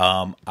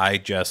 I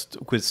just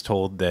was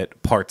told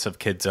that parts of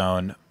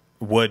KidZone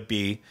would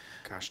be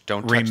Gosh,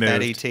 don't touch that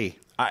removed. ET.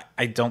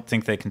 I don't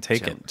think they can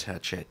take Don't it.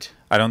 touch it.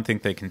 I don't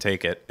think they can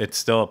take it. It's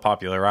still a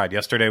popular ride.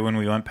 Yesterday when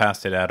we went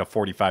past it, it had a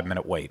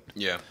 45-minute wait.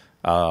 Yeah,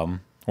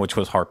 Which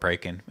was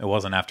heartbreaking. It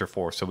wasn't after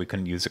 4, so we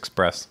couldn't use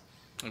Express.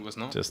 it was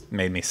not. Just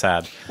made me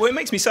sad. Well, it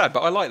makes me sad,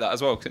 but I like that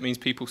as well because it means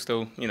people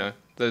still, you know,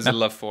 there's a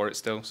love for it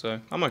still. So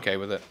I'm okay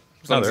with it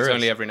as long as there it's is.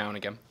 only every now and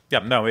again. Yeah,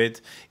 no,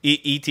 ET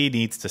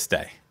needs to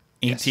stay.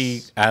 ET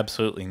Yes.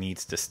 absolutely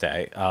needs to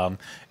stay.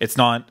 It's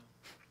not,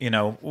 you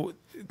know,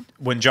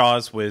 when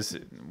Jaws was,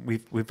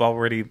 we've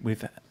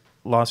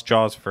lost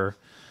Jaws for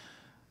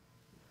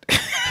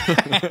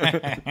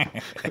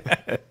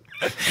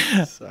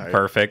Sorry.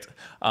 perfect.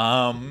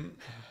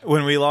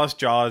 When we lost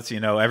Jaws, you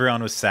know,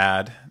 everyone was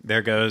sad.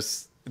 There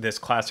goes this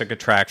classic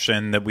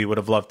attraction that we would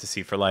have loved to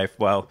see for life.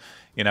 Well,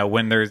 you know,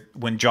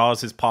 when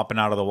Jaws is popping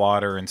out of the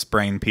water and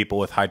spraying people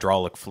with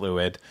hydraulic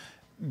fluid,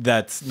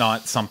 that's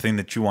not something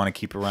that you want to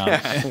keep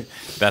around.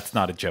 That's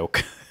not a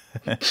joke.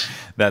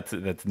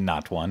 That's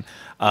not one.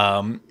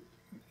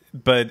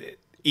 But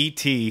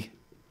ET, you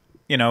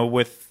know,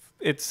 with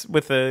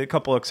a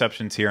couple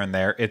exceptions here and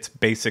there, it's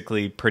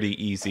basically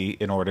pretty easy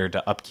in order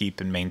to upkeep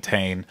and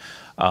maintain.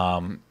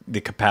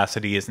 The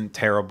capacity isn't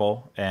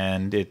terrible,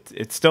 and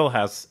it still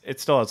has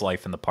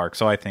life in the park.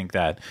 So I think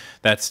that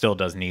still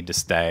does need to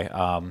stay.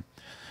 And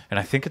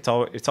I think it's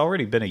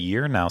already been a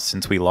year now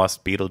since we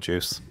lost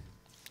Beetlejuice.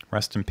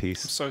 Rest in peace.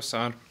 So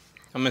sad.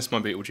 I miss my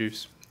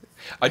Beetlejuice.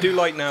 I do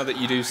like now that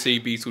you do see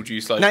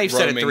Beetlejuice like Now you've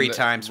said it roaming 3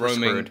 times. We're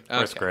screwed.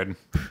 We're screwed.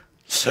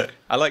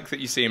 I like that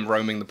you see him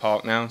roaming the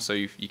park now, so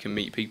you can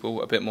meet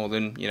people a bit more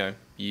than you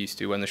used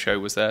to when the show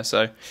was there.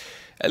 So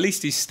at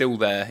least he's still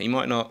there. He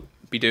might not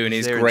be doing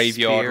his there in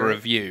graveyard spirit.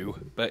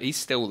 review, but he's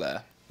still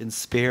there. In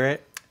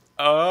spirit.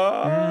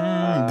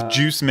 The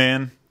Juice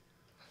Man.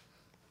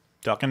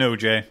 Talking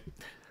OJ.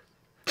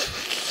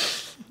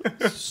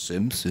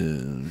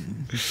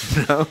 Simpson.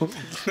 No.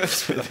 I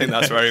think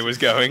that's where he was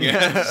going.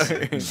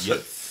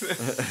 Yes.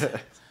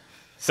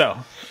 So,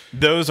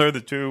 those are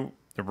the 2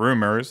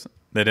 rumors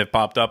that have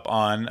popped up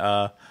on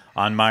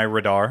my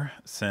radar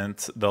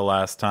since the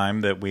last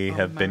time that we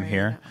have been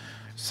here.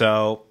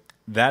 So,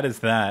 that is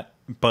that.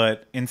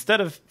 But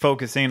instead of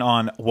focusing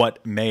on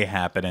what may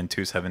happen in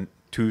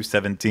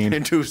 217,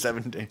 In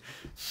 217.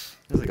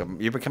 It's like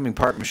you're becoming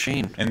part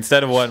machine.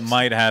 instead of what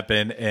might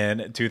happen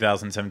in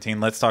 2017,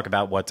 let's talk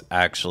about what's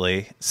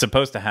actually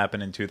supposed to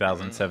happen in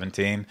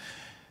 2017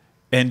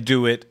 and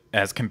do it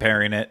as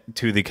comparing it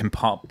to the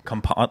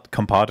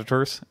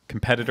competitors,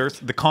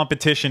 the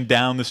competition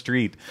down the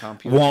street,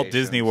 Walt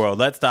Disney World.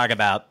 Let's talk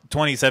about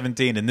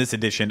 2017 in this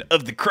edition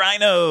of the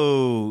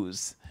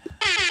Crinos.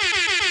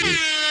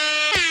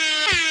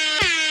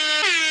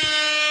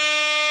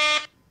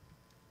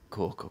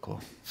 Cool.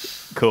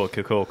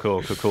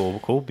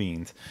 Cool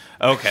beans.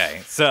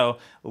 Okay, so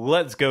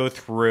let's go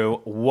through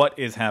what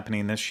is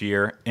happening this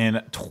year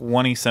in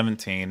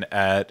 2017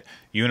 at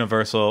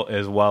Universal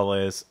as well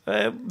as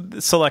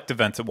select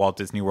events at Walt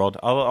Disney World.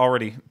 I'm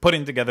already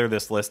putting together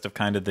this list of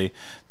kind of the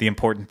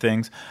important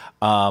things.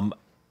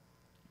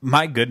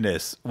 My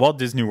goodness, Walt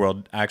Disney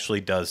World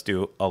actually does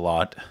do a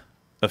lot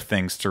of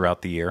things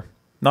throughout the year.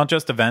 Not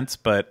just events,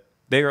 but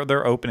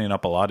they're opening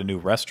up a lot of new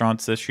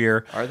restaurants this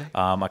year. Are they?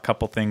 A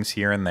couple things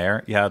here and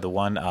there. Yeah, the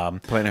one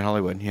Planet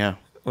Hollywood, yeah.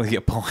 well, yeah,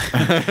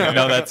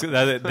 no,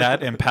 that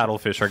and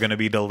paddlefish are going to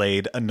be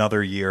delayed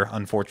another year,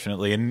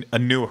 unfortunately. And a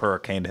new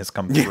hurricane has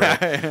come through,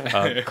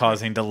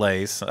 causing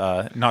delays.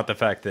 Not the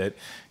fact that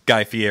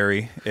Guy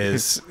Fieri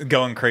is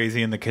going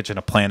crazy in the kitchen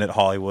of Planet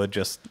Hollywood,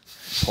 just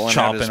Pulling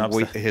chopping out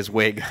up his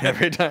wig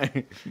every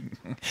time.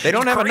 They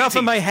don't have enough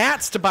of my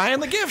hats to buy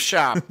in the gift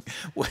shop.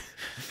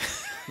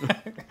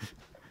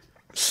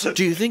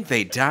 Do you think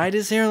they dyed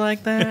his hair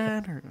like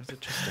that, or was it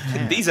just a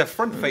hat? These are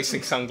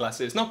front-facing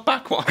sunglasses, not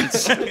back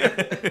ones.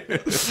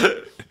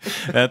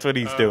 That's what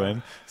he's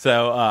doing.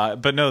 So,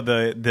 but no,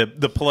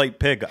 the polite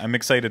pig. I'm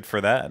excited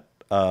for that.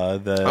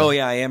 Oh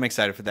yeah, I am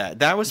excited for that.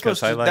 That was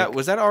supposed to.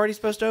 Was that already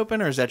supposed to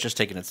open, or is that just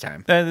taking its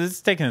time?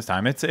 It's taking its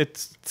time.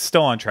 It's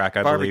still on track,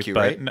 I Barbecue,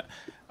 believe.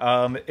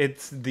 But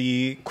it's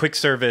the quick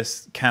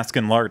service cask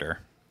and larder.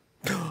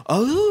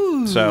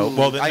 Oh, So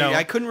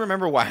I couldn't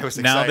remember why I was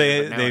now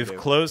excited. they've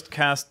closed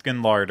cask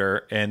and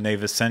larder, and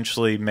they've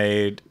essentially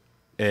made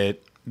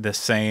it the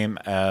same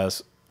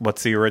as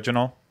what's the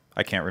original?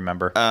 I can't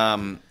remember.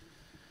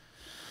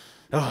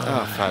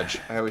 Oh fudge!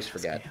 I always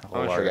forget.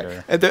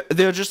 Larder.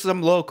 They're just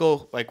some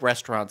local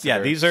restaurants. Yeah,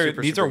 that these are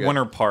super, super good.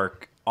 Winter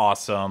Park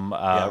awesome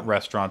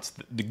restaurants.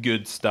 The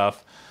good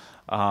stuff.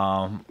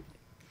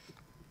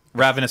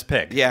 Ravenous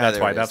Pig. Yeah,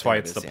 that's why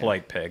it's the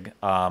polite pig.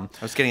 I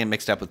was getting it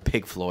mixed up with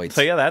Pig Floyd's.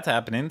 So yeah, that's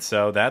happening.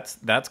 So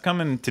that's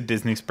coming to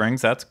Disney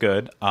Springs. That's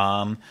good.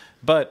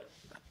 But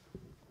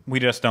we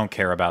just don't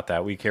care about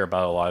that. We care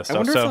about a lot of stuff. I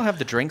wonder if they'll have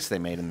the drinks they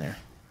made in there.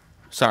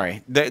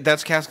 Sorry,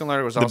 that's Cask and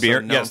Larder was also the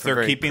beer. known Yes, for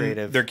very keeping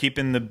creative. they're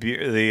keeping the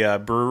beer,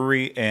 the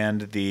brewery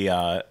and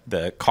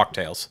the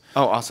cocktails.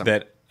 Oh, awesome!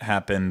 That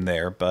happen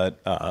there, but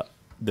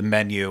the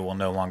menu will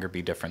no longer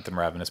be different than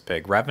Ravenous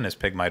Pig. Ravenous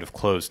Pig might have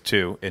closed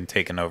too and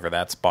taken over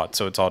that spot,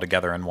 so it's all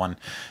together in one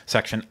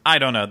section. I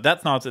don't know.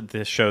 That's not what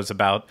this show's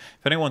about.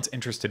 If anyone's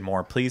interested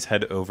more, please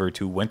head over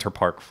to Winter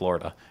Park,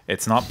 Florida.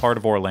 It's not part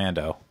of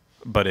Orlando,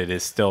 but it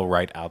is still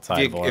right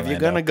outside of Orlando. If you're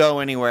gonna go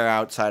anywhere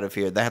outside of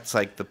here, that's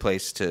the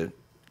place to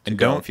and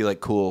go don't if you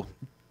like cool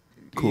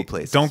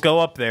places. Don't go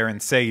up there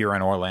and say you're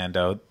in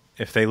Orlando.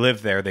 If they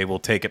live there, they will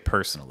take it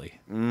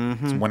personally.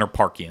 Mm-hmm. It's Winter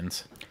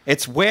Parkians.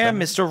 It's where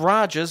Mr.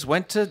 Rogers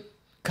went to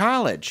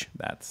college.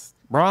 That's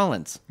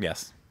Rollins.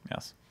 yes.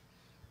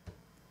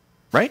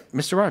 Right?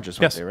 Mr. Rogers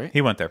went there, right?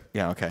 He went there.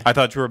 Yeah, okay. I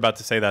thought you were about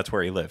to say that's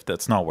where he lived.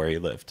 That's not where he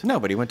lived. No,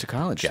 but he went to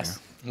college. Yes.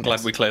 There. I'm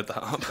glad we cleared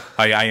that up.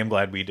 I am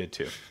glad we did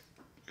too.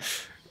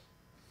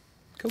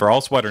 Cool. For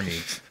all sweater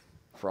needs.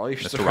 For all your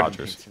Mr.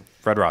 Rogers.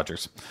 Fred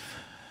Rogers.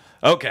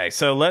 Okay,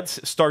 so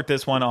let's start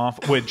this one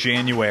off with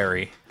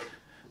January.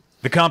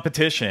 The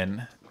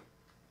competition.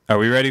 Are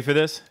we ready for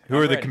this? Who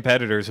are the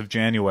competitors of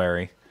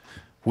January?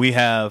 We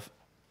have,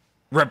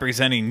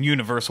 representing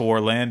Universal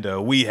Orlando,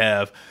 we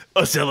have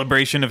A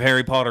Celebration of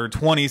Harry Potter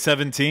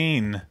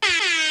 2017.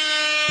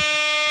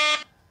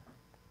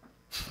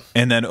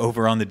 And then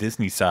over on the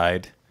Disney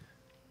side,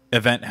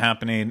 event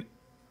happening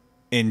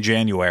in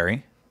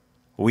January,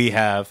 we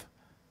have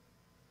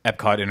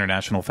Epcot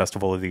International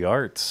Festival of the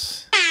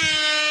Arts.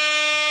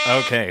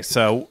 Okay,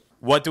 so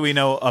what do we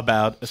know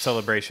about A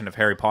Celebration of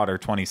Harry Potter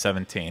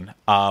 2017?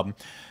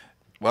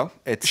 Well,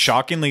 it's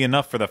shockingly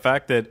enough, for the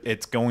fact that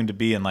it's going to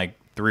be in like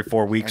 3 or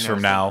 4 weeks I know, from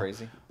isn't that now,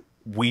 crazy?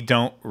 we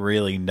don't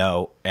really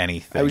know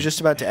anything. I was just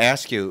about to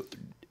ask you.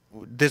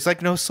 There's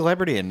like no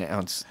celebrity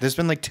announced. There's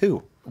been like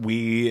 2.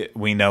 we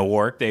know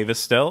Warwick Davis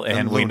still,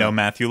 and we Luna. know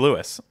Matthew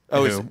Lewis.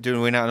 Oh, who-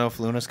 do we not know if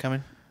Luna's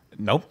coming?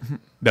 nope.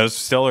 Those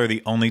still are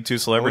the only 2 We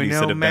celebrities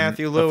that know have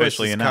Matthew been Lewis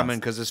officially is announced. coming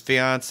because his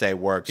fiance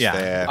works Yeah.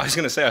 there. I was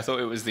going to say, I thought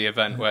it was the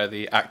event where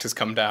the actors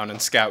come down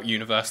and scout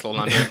Universal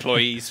Orlando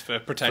employees for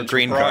potential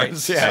green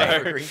brides. cards,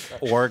 yeah. So-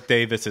 Warwick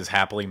Davis is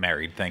happily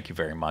married. Thank you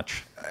very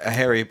much. A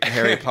Harry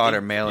Potter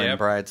mail-in Yep.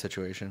 bride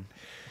situation.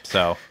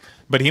 So,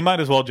 but he might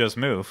as well just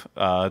move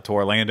to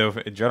Orlando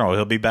in general.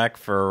 He'll be back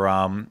for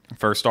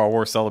Star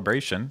Wars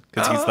Celebration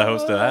because he's the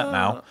host of that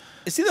now.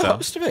 Is he the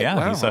host of it? Yeah,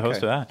 Wow, he's the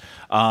host okay. of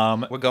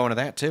that. We're going to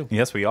that too.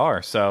 Yes, we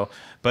are. So,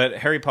 but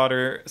Harry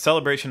Potter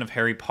Celebration of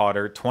Harry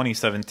Potter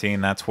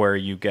 2017. That's where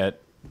you get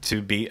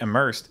to be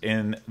immersed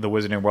in the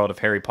Wizarding World of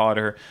Harry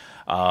Potter.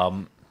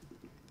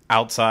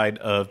 Outside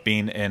of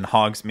being in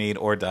Hogsmeade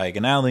or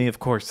Diagon Alley, of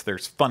course,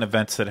 there's fun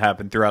events that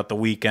happen throughout the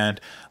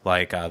weekend,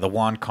 like the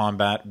wand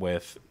combat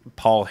with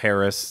Paul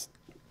Harris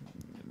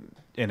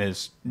in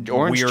his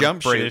Orange weird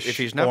jumpsuit. British If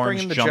he's not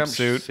orange bringing the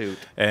jumpsuit, jumpsuit.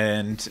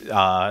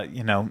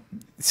 and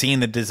seeing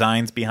the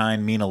designs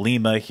behind Mina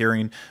Lima,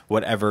 hearing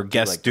whatever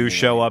guests like do the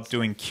show Mina up,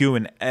 doing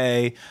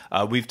Q&A.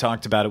 We've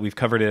talked about it. We've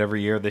covered it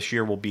every year. This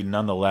year will be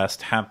nonetheless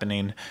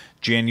happening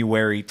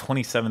January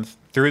 27th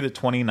through the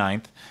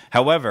 29th.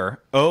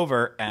 However,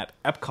 over at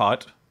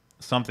Epcot,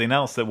 something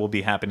else that will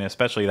be happening,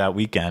 especially that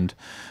weekend,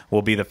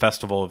 will be the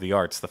Festival of the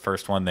Arts, the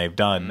first one they've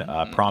done,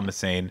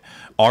 promising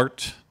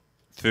art,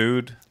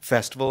 food,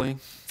 Festival-y.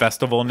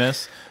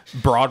 festivalness,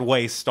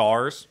 Broadway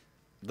stars,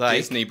 Like,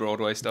 Disney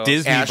Broadway stars.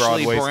 Disney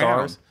Ashley Broadway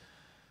Brown. stars,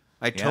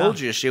 I told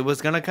you she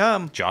was going to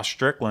come. Josh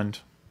Strickland.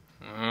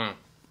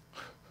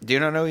 Do you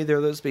not know either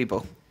of those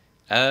people?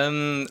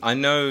 I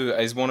know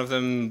is one of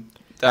them.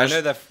 I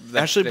know that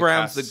Ashley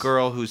Brown's the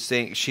girl who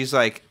sings. She's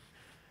like,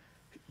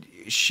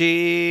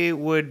 she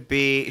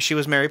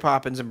was Mary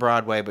Poppins in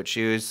Broadway, but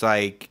she's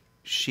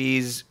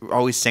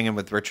always singing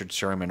with Richard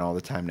Sherman all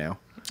the time now.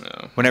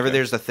 Whenever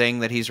there's a thing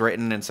that he's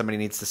written and somebody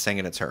needs to sing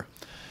it, it's her.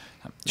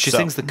 She So-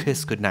 sings the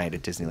Kiss Goodnight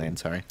at Disneyland,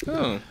 sorry.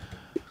 Oh,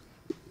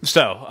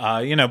 So,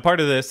 part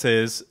of this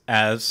is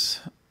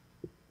as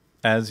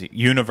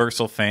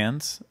Universal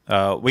fans,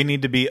 we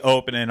need to be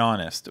open and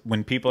honest.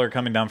 When people are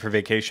coming down for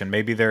vacation,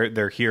 maybe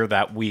they're here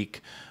that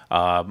week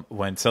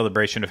when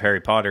Celebration of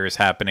Harry Potter is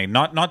happening.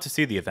 Not to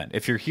see the event.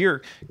 If you're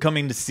here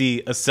coming to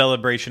see a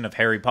celebration of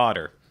Harry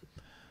Potter,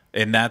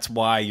 and that's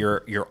why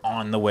you're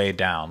on the way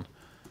down,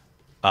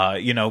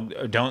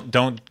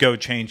 don't go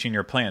changing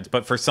your plans.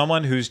 But for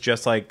someone who's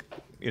just like,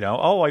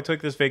 oh, I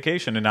took this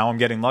vacation and now I'm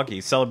getting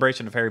lucky.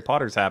 Celebration of Harry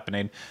Potter's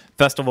happening.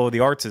 Festival of the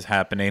Arts is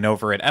happening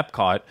over at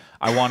Epcot.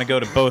 I want to go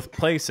to both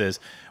places.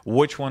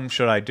 Which one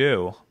should I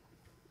do?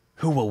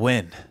 Who will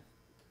win?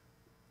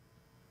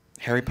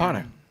 Harry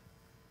Potter.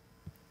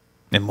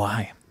 And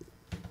why?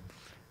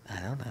 I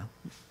don't know.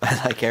 I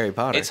like Harry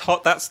Potter. it's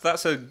hot. That's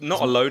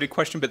not a loaded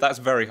question, but that's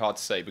very hard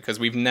to say because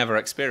we've never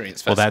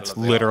experienced. Well, Festival that's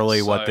of the literally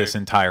Arts, what so- this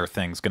entire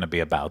thing's going to be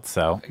about.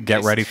 So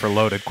get ready for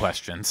loaded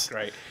questions.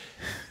 Great.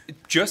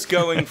 Just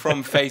going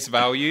from face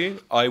value,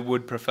 I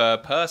would prefer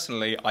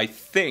personally, I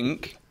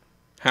think,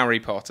 Harry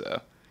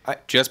Potter.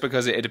 Just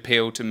because it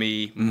appealed to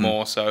me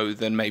more so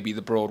than maybe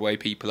the Broadway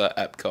people at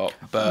Epcot.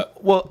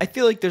 But Well, I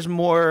feel like there's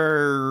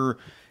more,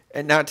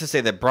 and not to say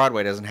that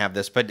Broadway doesn't have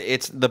this, but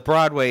it's the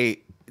Broadway,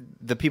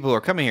 the people who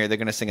are coming here, they're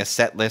going to sing a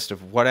set list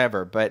of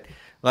whatever. But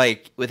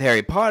like with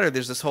Harry Potter,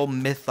 there's this whole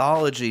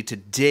mythology to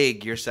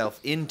dig yourself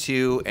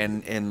into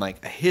and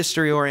like a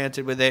history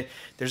oriented with it.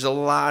 There's a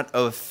lot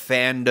of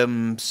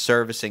fandom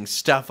servicing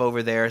stuff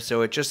over there.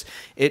 So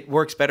it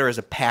works better as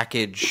a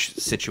package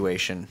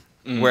situation.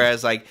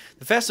 Whereas like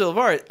the Festival of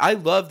Art, I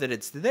love that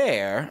it's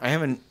there. I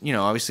haven't,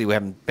 obviously we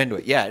haven't been to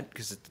it yet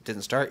because it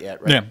didn't start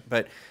yet, right? Yeah.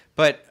 But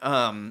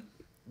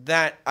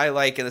that I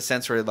like in the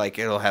sense where like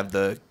it'll have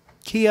the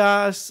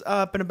kiosks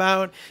up and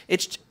about.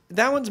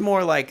 That one's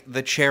more like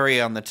the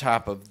cherry on the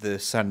top of the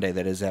sundae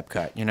that is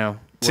Epcot,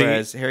 See-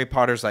 Whereas Harry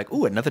Potter's like,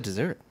 ooh, another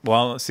dessert.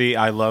 Well, see,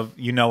 I love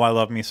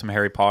me some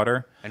Harry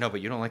Potter. I know,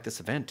 but you don't like this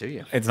event, do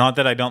you? It's not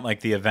that I don't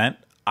like the event.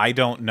 I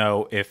don't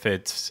know if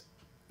it's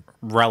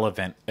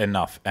relevant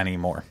enough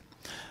anymore.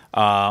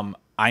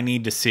 I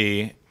need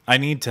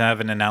to have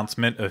an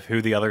announcement of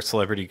who the other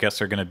celebrity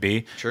guests are going to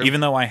be. True.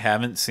 Even though I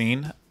haven't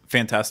seen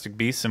Fantastic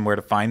Beasts and where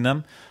to find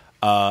them,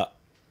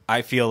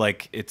 I feel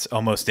like it's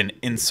almost an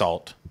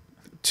insult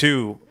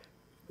to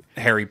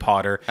Harry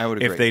Potter I would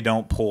if agree. they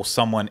don't pull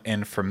someone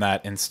in from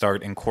that and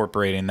start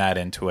incorporating that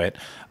into it.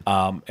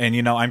 And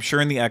I'm sure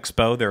in the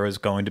expo there is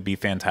going to be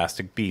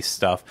Fantastic Beasts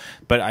stuff,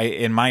 but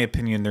in my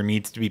opinion, there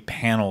needs to be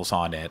panels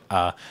on it.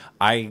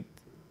 I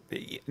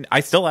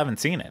still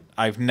haven't seen it.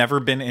 I've never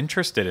been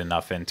interested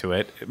enough into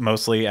it,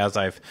 mostly as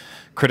I've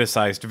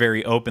criticized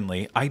very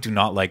openly. I do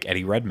not like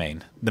Eddie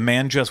Redmayne. The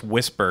man just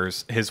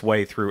whispers his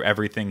way through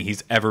everything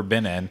he's ever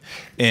been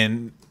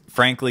in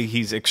frankly,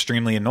 he's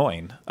extremely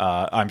annoying.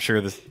 I'm sure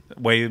the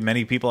way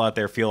many people out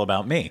there feel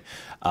about me.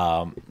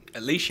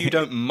 At least you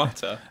don't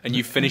mutter and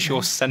you finish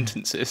your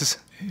sentences.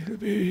 Why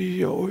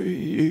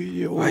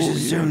does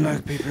it sound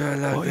like people are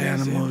like the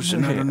animals,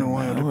 and I don't know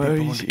why other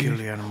people want to kill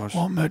the animals?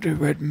 I'm at the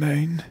red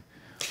mane.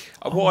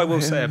 What I will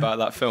say about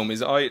that film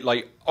is,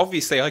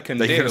 obviously I can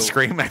They deal. gonna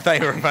scream? I thought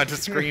you were about to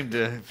scream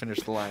to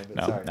finish the line.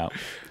 But sorry. No.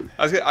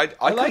 I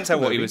couldn't liked tell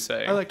the what he movie. was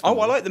saying. I liked the I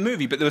movie. like the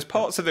movie, but there was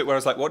parts of it where I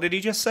was like, "What did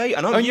he just say?"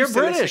 And I'm you're used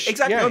to this- British.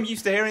 exactly. Yeah. I'm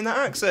used to hearing that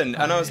accent,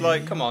 and I was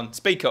like, "Come on,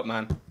 speak up,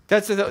 man."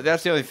 That's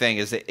the only thing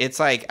is that it's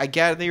like I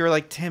get that you're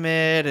like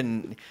timid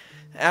and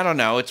I don't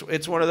know.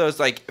 It's one of those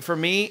like for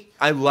me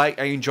I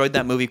enjoyed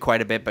that movie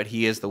quite a bit, but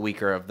he is the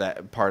weaker of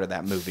that part of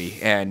that movie,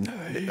 and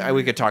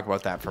we could talk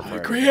about that for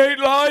forever. Create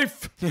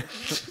life. Do you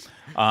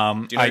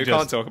know who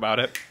can't talk about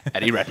it?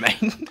 Eddie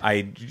Redmayne.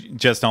 I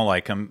just don't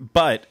like him.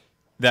 But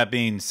that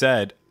being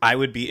said, I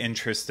would be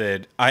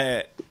interested.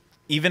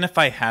 Even if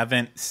I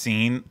haven't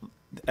seen,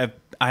 I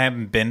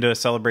haven't been to a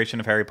celebration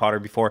of Harry Potter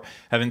before,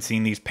 haven't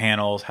seen these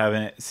panels,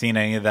 haven't seen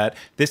any of that.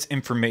 This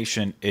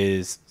information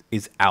is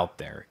out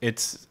there.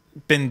 It's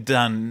been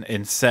done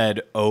and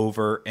said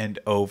over and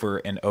over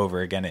and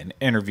over again in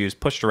interviews,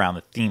 pushed around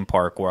the theme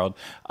park world.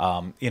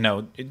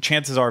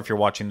 Chances are if you're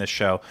watching this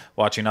show,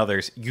 watching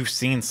others, you've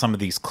seen some of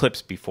these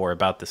clips before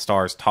about the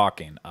stars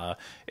talking.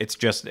 It's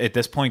just, at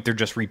this point, they're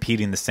just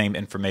repeating the same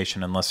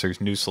information unless there's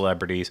new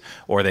celebrities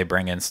or they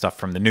bring in stuff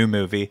from the new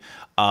movie.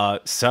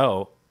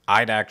 So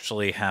I'd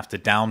actually have to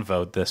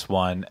downvote this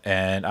one.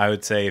 And I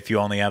would say if you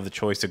only have the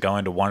choice of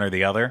going to one or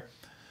the other,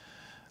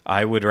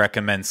 I would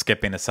recommend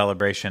skipping a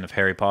celebration of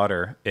Harry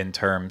Potter in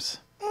terms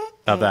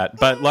of that.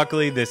 But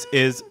luckily, this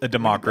is a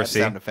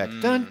democracy. Sound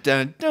effect. Dun,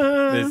 dun,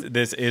 dun.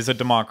 This is a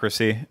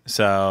democracy,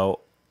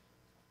 so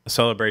a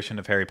celebration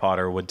of Harry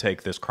Potter would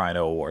take this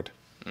Crino Award.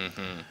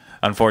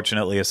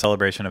 Unfortunately, a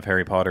celebration of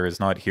Harry Potter is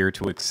not here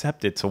to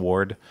accept its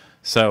award,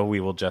 so we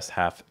will just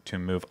have to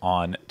move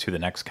on to the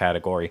next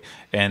category.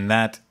 And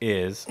that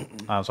is,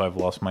 so I've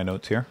lost my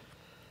notes here.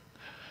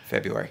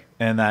 February.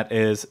 And that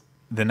is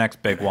the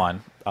next big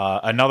one.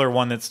 Another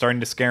one that's starting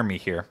to scare me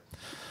here.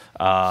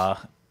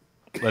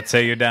 Let's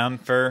say you're down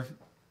for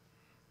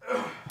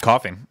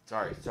coughing.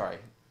 Sorry.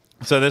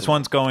 So this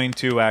one's going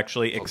to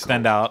actually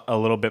extend out a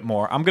little bit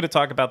more. I'm going to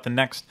talk about the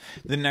next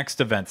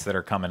events that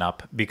are coming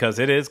up because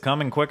it is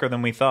coming quicker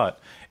than we thought.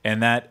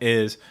 And that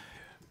is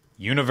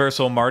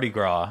Universal Mardi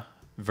Gras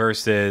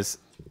versus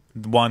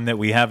one that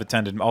we have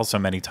attended also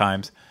many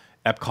times,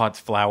 Epcot's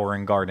Flower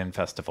and Garden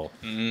Festival.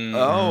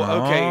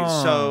 Oh, okay.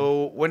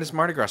 So when does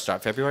Mardi Gras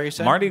start? February, you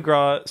said? Mardi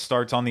Gras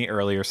starts on the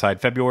earlier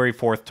side, February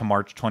 4th to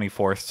March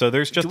 24th. So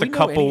there's just Do we a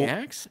know any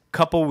acts?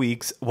 couple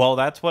weeks. Well,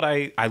 that's what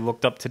I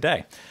looked up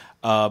today.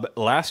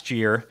 Last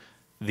year,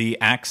 the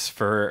acts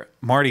for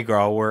Mardi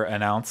Gras were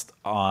announced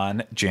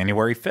on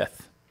January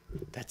 5th.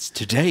 That's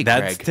today,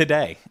 That's Greg.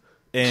 today.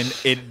 And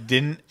it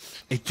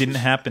didn't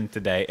happen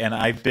today. And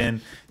I've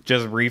been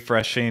just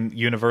refreshing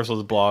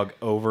Universal's blog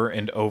over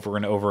and over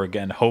and over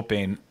again,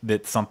 hoping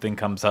that something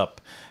comes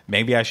up.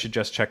 Maybe I should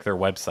just check their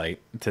website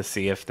to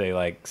see if they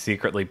like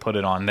secretly put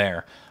it on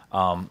there.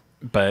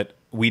 But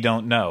we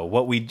don't know.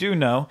 What we do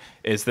know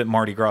is that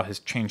Mardi Gras has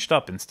changed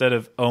up. Instead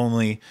of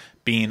only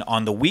being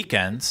on the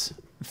weekends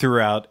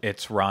throughout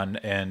its run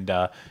and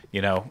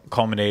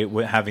culminate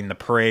with having the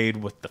parade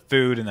with the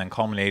food and then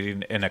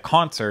culminating in a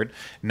concert,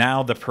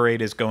 now the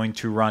parade is going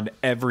to run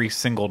every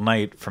single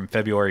night from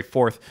February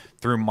 4th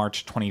through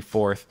March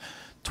 24th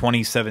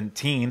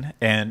 2017,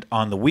 and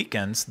on the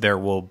weekends there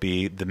will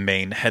be the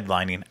main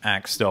headlining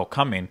act still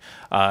coming.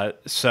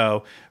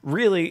 So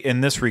really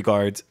in this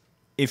regards,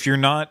 if you're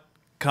not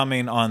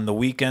coming on the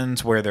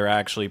weekends where they're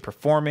actually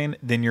performing,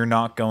 then you're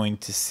not going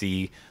to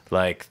see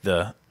like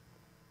the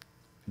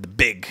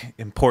big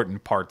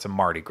important parts of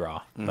Mardi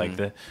Gras, like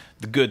the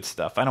good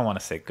stuff. I don't want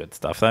to say good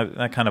stuff.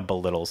 That kind of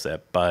belittles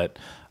it, but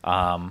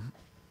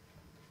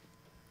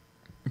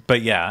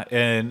yeah.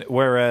 And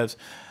whereas,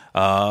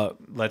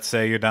 let's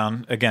say you're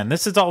down again.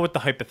 This is all with the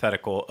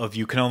hypothetical of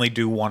you can only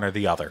do one or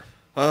the other.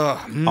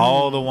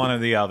 All the one or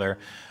the other.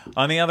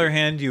 On the other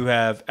hand, you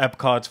have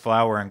Epcot's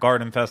Flower and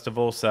Garden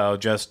Festival. So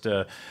just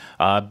to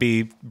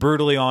be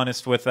brutally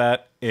honest with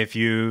that, if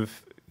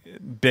you've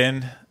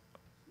been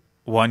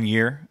 1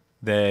 year,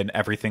 then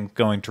everything's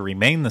going to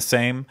remain the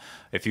same.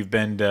 If you've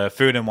been to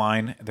Food and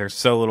Wine, they're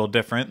so little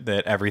different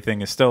that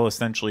everything is still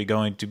essentially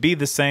going to be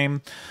the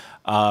same.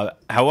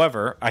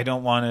 However, I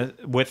don't want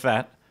to, with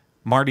that,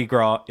 Mardi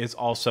Gras is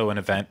also an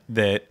event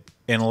that,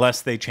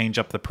 unless they change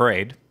up the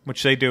parade,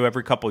 which they do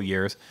every couple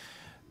years,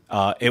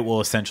 it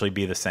will essentially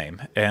be the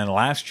same. And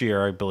last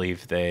year, I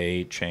believe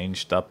they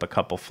changed up a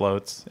couple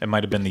floats. It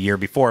might have been the year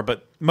before,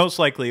 but most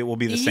likely it will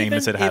be the same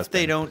as it has been. Even if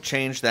they don't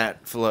change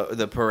that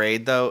the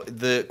parade, though,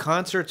 the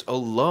concerts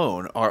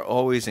alone are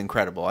always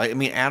incredible. I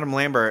mean, Adam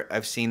Lambert,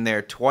 I've seen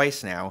there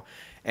twice now,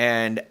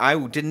 and I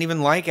didn't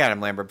even like Adam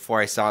Lambert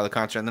before I saw the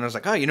concert. And then I was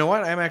like, oh, you know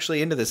what? I'm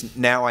actually into this.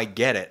 Now I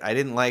get it. I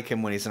didn't like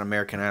him when he's an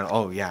American Idol.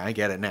 Oh, yeah, I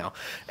get it now.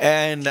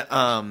 And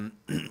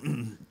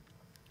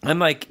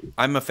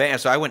I'm a fan,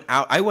 so I went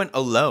out. I went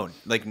alone,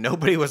 like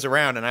nobody was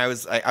around, and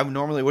I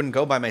normally wouldn't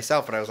go by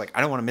myself, but I was like,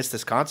 I don't want to miss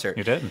this concert.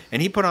 You did,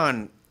 and he put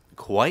on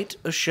quite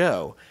a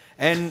show.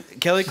 And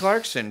Kelly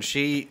Clarkson,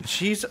 she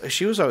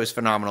was always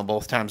phenomenal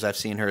both times I've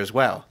seen her as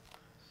well.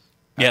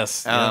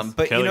 Yes,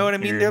 but Kelly, you know what I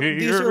mean.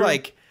 These are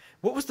like,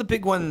 what was the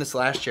big one this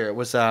last year? It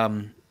was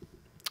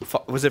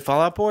it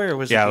Fall Out Boy or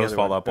was yeah, it it was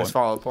Fall Out Boy. It was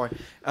Fall Out Boy.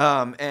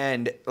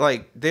 And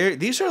like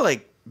these are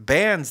like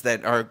bands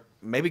that are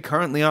maybe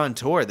currently on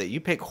tour that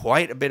you pay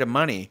quite a bit of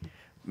money,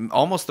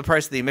 almost the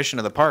price of the admission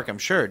of the park, I'm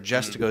sure,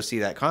 just to go see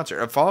that concert.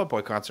 A Fall Out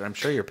Boy concert, I'm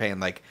sure you're paying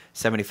like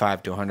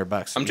 $75 to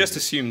 $100. I'm just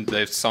assumed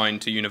they've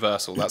signed to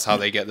Universal. That's how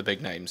they get the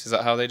big names. Is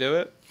that how they do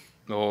it,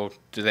 or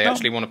do they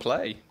actually want to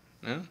play?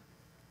 Yeah.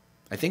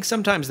 I think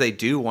sometimes they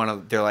do want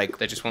to. They're like,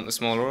 They just want the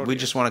smaller audience. we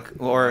just want to,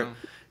 or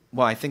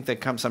well, I think they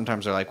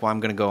sometimes they're like, well,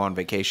 I'm going to go on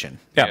vacation.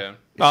 Yeah. Yeah.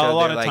 So A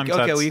lot they're of like, times okay,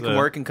 that's well, you can the-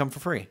 work and come for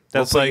free.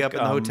 That's We'll put you like, up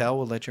in the hotel.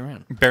 We'll let you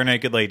around. Bare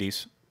Naked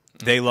Ladies.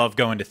 They love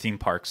going to theme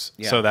parks,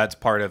 Yeah. so that's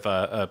part of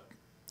a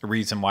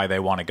reason why they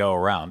want to go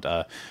around.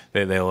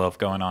 They love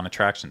going on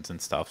attractions and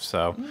stuff.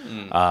 So,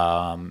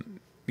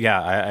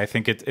 yeah, I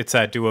think it's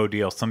that duo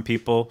deal. Some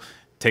people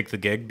take the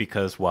gig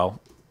because,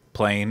 well,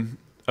 playing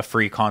a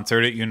free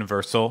concert at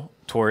Universal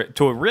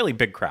to a really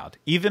big crowd,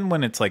 even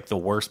when it's like the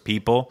worst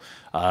people,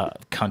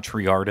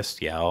 country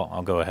artists. Yeah,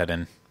 I'll go ahead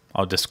and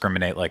I'll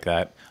discriminate like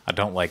that. I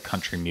don't like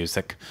country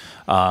music.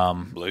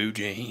 Blue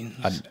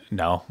jeans.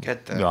 No,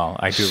 Get the well,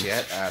 I do.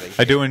 shit outta here.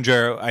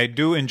 I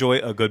do enjoy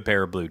a good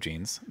pair of blue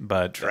jeans,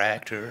 but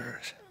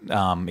Tractors.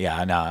 yeah,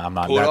 no, I'm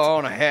not. Put That's,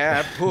 on a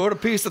hat, put a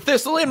piece of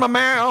thistle in my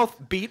mouth,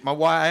 beat my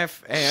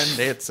wife, and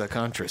it's a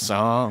country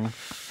song.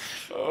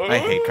 I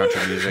hate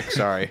country music.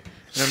 Sorry,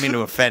 I don't mean to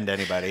offend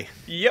anybody.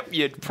 Yep,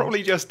 you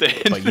probably just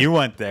did. but you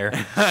went there.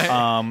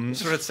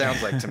 That's what it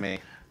sounds like to me.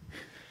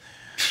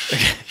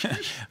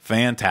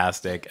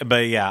 Fantastic,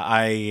 but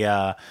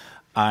yeah,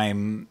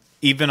 I'm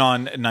even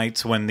on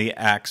nights when the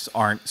acts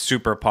aren't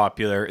super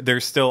popular.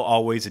 There's still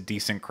always a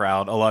decent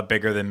crowd, a lot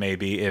bigger than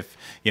maybe if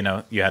you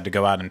had to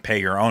go out and pay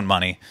your own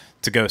money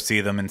to go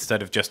see them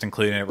instead of just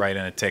including it right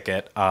in a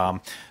ticket.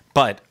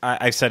 But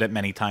I've said it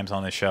many times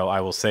on the show. I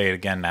will say it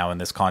again now in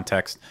this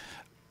context.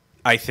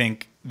 I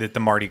think that the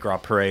Mardi Gras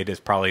parade is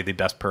probably the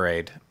best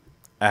parade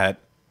at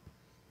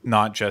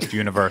not just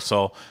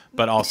Universal,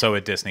 but also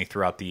at Disney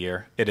throughout the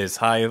year. It is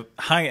high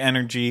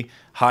energy,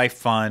 high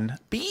fun.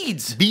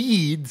 Beads.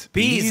 Beads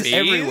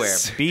everywhere.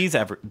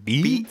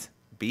 Beads.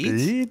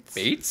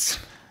 Beats?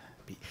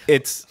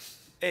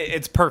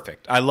 It's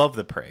perfect. I love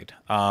the parade.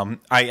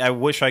 I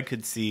wish I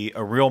could see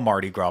a real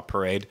Mardi Gras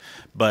parade,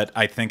 but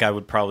I think I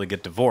would probably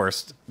get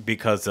divorced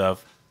because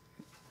of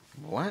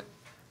What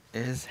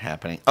is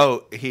happening?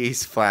 Oh,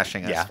 he's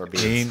flashing us for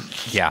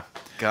beads. yeah.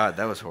 God,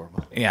 that was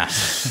horrible. Yeah.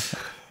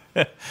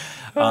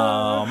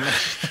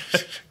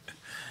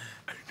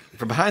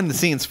 For behind the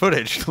scenes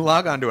footage,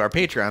 log on to our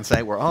Patreon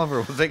site where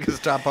Oliver will take his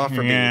top off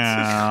for beads.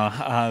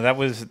 Yeah,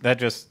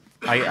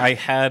 I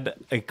had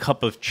a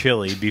cup of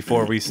chili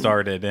before we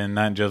started, and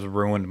that just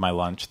ruined my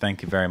lunch.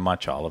 Thank you very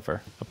much,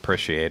 Oliver.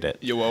 Appreciate it.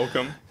 You're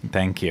welcome.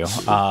 Thank you.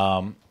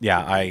 Yeah,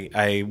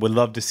 I would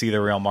love to see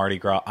the real Mardi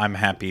Gras. I'm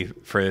happy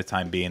for the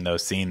time being, though,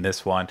 seeing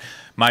this one.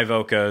 My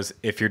vote goes,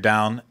 if you're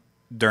down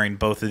during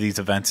both of these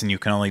events and you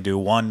can only do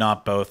one,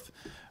 not both,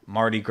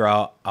 Mardi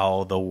Gras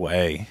all the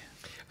way.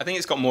 I think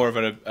it's got more of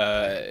I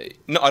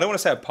don't want to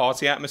say a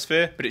party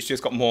atmosphere, but it's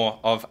just got more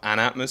of an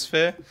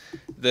atmosphere.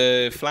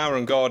 The Flower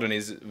and Garden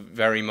is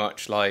very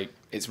much like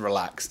it's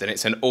relaxed and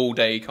it's an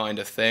all-day kind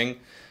of thing.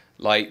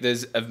 Like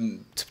there's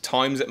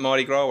times at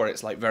Mardi Gras where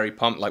it's like very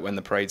pumped, like when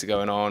the parades are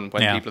going on,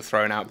 when people are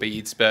throwing out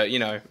beads. But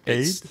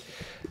it's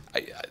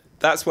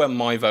that's where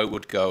my vote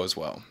would go as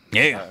well.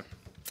 Yeah.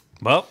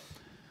 Well,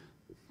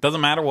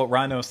 doesn't matter what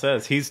Rhino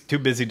says. He's too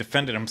busy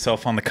defending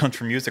himself on the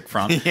country music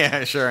front.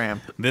 Yeah, sure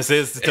am. This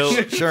is still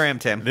Sure am,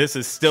 Tim. This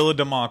is still a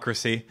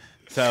democracy.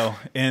 So,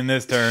 in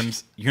this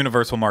terms,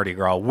 Universal Mardi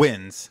Gras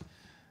wins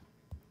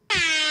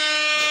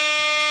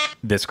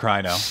this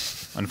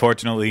Crino.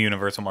 Unfortunately,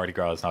 Universal Mardi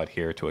Gras is not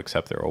here to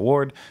accept their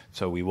award,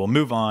 so we will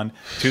move on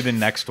to the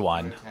next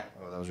one.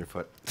 Oh, that was your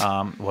foot.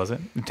 Was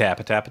it?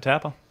 Tappa, tappa,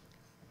 tappa.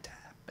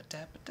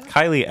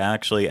 Kylie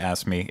actually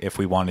asked me if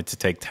we wanted to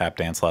take tap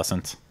dance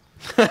lessons.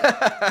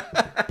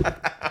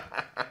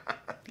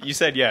 You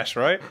said yes,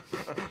 right?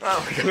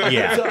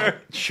 Yeah,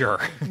 sure.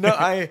 No,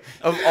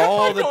 of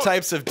all the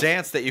types of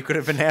dance that you could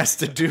have been asked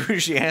to do,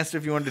 she asked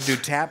if you wanted to do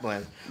tap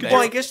land. Well,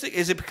 I guess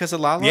is it because of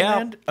La La Yeah,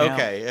 Land? yeah.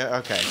 Okay,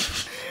 okay.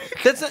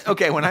 That's not,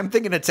 okay. When I'm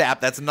thinking of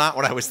tap, that's not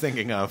what I was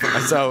thinking of.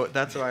 So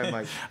that's why I'm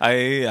like,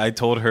 I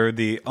told her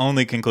the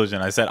only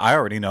conclusion. I said, I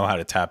already know how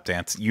to tap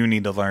dance. You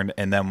need to learn,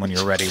 and then when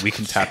you're ready, we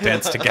can tap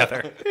dance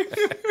together.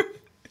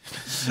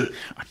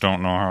 I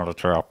don't know how to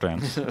tap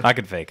dance. I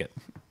could fake it.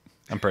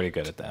 I'm pretty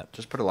good at that.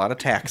 just put a lot of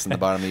tacks in the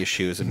bottom of your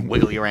shoes and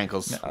wiggle your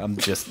ankles. I'm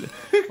just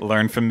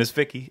learn from Miss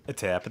Vicky. A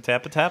tap, a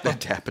tap, a tap.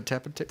 Tap it,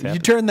 tap it, tap it. You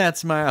turn that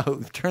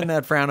smile, turn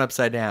that frown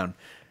upside down.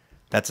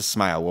 That's a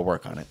smile. We'll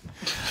work on it.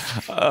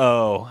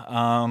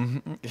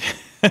 Oh,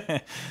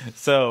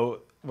 so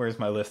Where's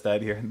my list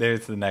at here?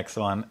 There's the next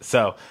one.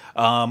 So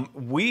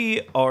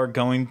we are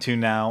going to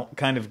now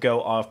kind of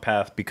go off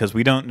path because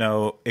we don't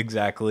know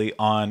exactly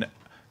on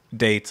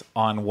dates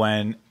on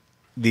when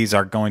these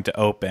are going to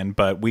open,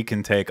 but we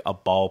can take a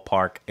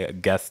ballpark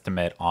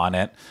guesstimate on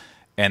it.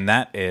 And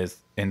that is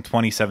in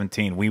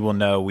 2017, we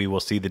will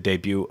see the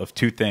debut of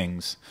two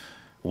things.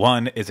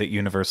 One is at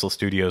Universal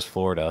Studios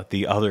Florida.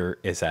 The other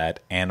is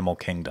at Animal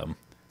Kingdom.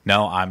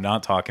 No, I'm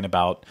not talking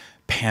about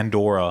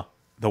Pandora,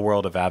 the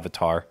world of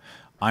Avatar.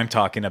 I'm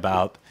talking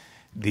about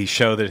the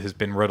show that has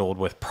been riddled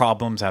with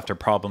problems after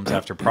problems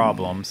after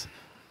problems,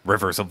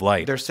 Rivers of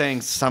Light. They're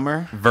saying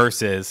summer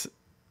versus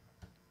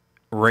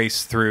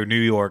Race Through New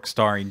York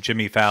starring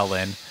Jimmy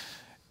Fallon.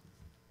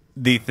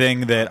 The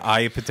thing that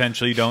I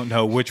potentially don't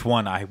know which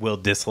one I will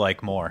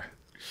dislike more.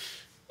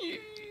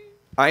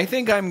 I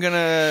think I'm going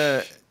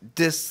to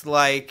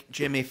dislike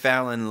Jimmy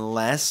Fallon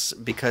less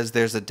because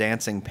there's a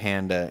dancing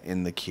panda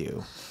in the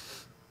queue.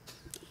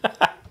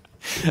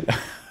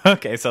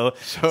 Okay, so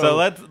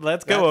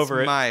let's go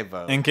over it. My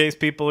vote. In case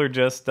people are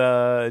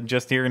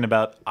just hearing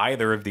about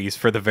either of these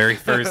for the very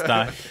first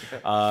time.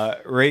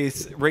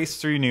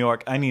 Race Through New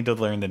York. I need to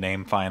learn the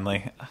name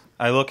finally.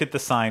 I look at the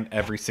sign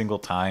every single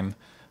time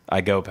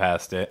I go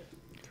past it.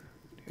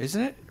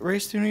 Isn't it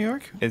Race Through New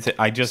York? Is it?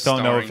 I just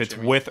don't know if it's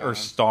Jimmy with Fallon. or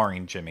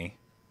starring Jimmy.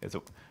 Is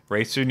it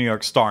Race Through New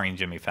York starring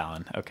Jimmy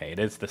Fallon? Okay, it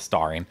is the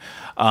starring.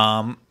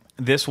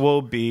 This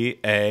will be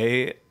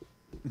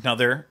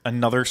another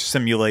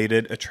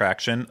simulated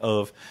attraction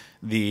of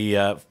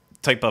the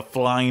type of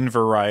flying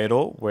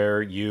varietal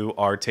where you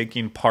are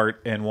taking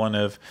part in one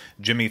of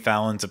Jimmy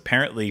Fallon's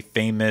apparently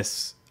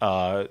famous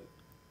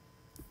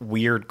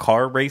weird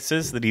car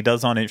races that he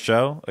does on his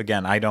show.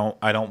 Again, I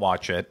don't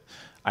watch it.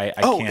 I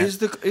can't.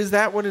 Is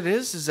that what it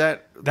is? Is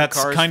that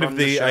That's cars kind from of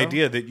the show?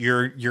 idea that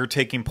you're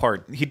taking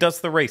part. He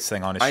does the race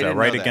thing on his I show, didn't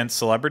right? know that. Against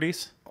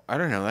celebrities. I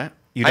don't know that.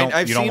 You don't-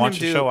 I've you don't seen watch him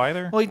the do- show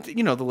either? Well,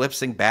 the lip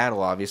sync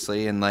battle,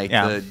 obviously, and like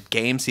Yeah. the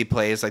games he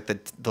plays, like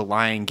the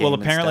Lion game. Well,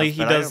 and apparently stuff,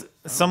 he but I does. don't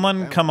know Someone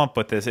about that come up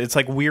with this. It's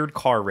like weird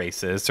car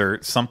races or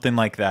something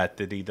like that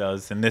he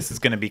does, and this is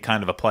going to be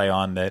kind of a play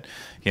on that.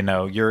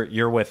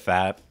 You're with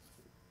that.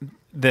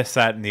 This,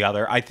 that, and the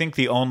other. I think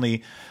the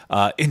only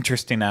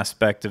interesting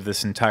aspect of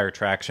this entire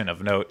attraction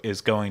of note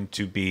is going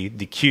to be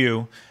the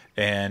queue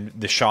and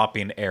the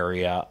shopping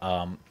area.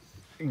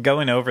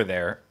 Going over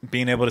there,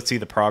 being able to see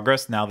the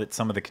progress now that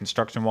some of the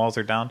construction walls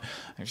are down.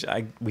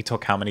 We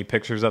took how many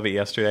pictures of it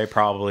yesterday?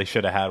 Probably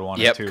should have had one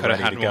Yep, or two coulda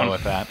ready had to go one.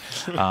 with that.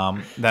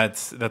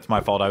 That's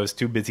my fault. I was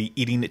too busy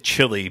eating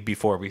chili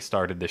before we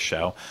started this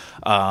show.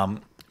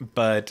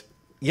 But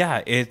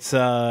yeah, it's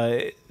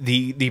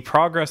the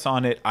progress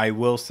on it, I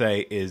will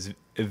say, is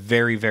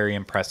very, very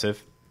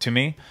impressive to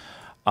me.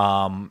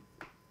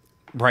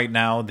 Right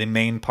now, the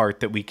main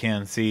part that we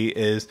can see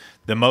is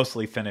the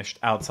mostly finished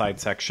outside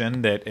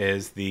section that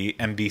is the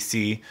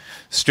NBC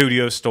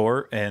studio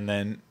store, and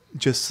then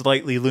just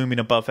slightly looming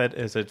above it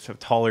is a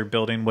taller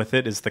building with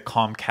it is the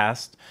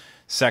Comcast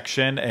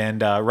section.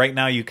 And right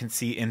now you can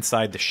see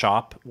inside the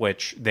shop,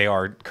 which they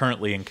are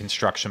currently in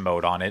construction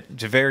mode on it.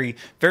 It's very,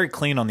 very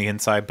clean on the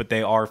inside, but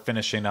they are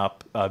finishing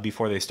up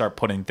before they start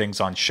putting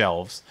things on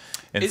shelves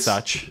and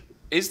such.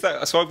 Is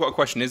that so? I've got a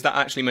question. Is that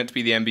actually meant to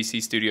be the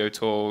NBC Studio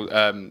Tour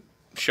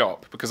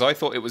shop? Because I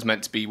thought it was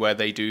meant to be where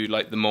they do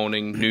like the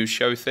morning news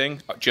show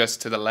thing,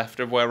 just to the left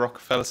of where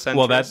Rockefeller Center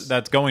Well, is.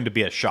 that's going to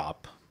be a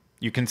shop.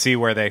 You can see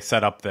where they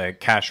set up the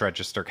cash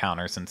register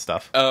counters and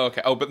stuff. Oh,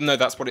 okay. Oh, but no,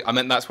 that's what I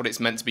meant. That's what it's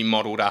meant to be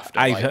modeled after.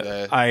 I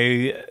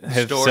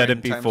have store said in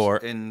it before.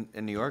 in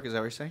New York. Is that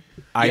what you're saying?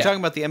 Yeah. You're talking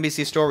about the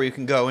NBC store where you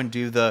can go and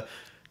do the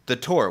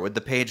tour with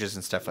the pages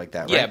and stuff like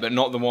that, right? Yeah, but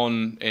not the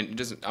one in.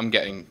 I'm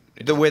getting.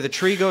 Where the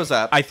tree goes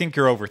up. I think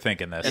you're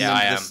overthinking this.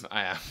 Yeah, then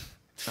I am.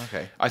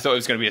 Okay. I thought it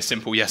was going to be a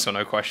simple yes or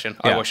no question.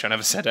 Yeah. I wish I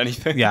never said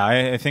anything. Yeah,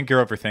 I think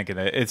you're overthinking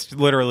it. It's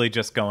literally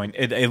just going.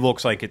 It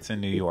looks like it's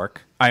in New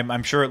York.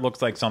 I'm sure it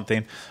looks like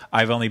something.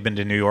 I've only been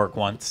to New York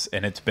once,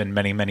 and it's been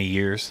many, many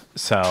years.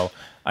 So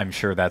I'm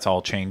sure that's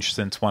all changed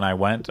since when I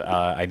went.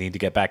 I need to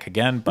get back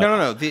again. But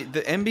No. The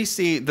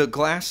NBC, the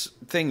glass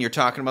thing you're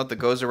talking about that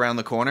goes around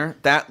the corner,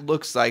 that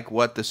looks like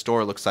what the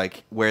store looks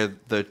like where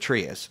the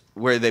tree is,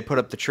 where they put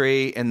up the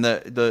tree and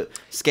the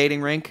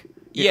skating rink.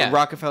 Yeah.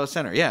 Rockefeller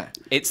Center. Yeah,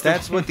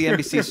 that's what the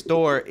NBC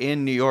store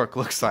in New York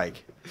looks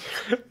like.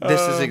 This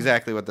is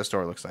exactly what the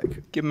store looks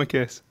like. Give him a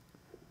kiss.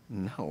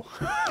 No.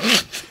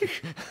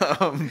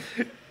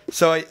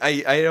 So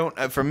I don't.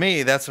 For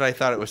me, that's what I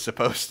thought it was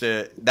supposed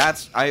to.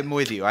 I'm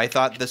with you. I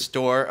thought the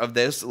store of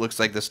this looks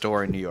like the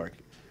store in New York.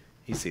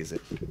 He sees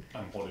it.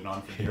 I'm holding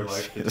on for dear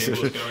life. The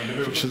table is going to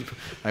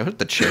move. I hope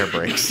the chair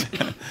breaks.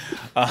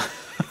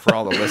 For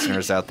all the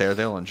listeners out there,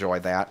 they'll enjoy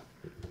that.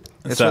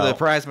 It's So- for the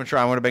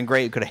Prizematron would have been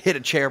great. You could have hit a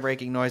chair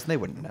breaking noise, and they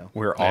wouldn't know.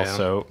 We're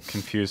also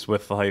confused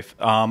with life.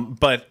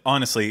 But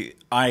honestly,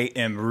 I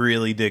am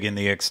really digging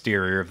the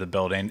exterior of the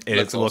building. It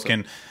Looks is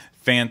looking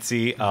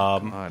fancy.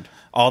 God.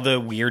 All the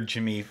weird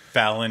Jimmy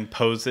Fallon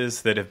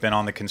poses that have been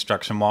on the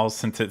construction walls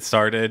since it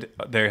started,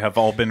 they have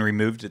all been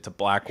removed. It's a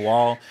black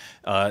wall.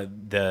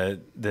 The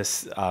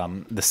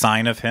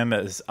sign of him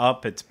is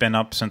up. It's been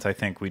up since I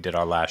think we did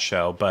our last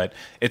show, but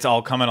it's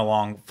all coming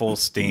along full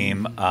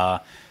steam.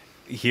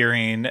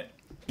 Hearing,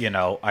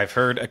 I've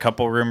heard a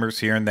couple rumors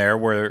here and there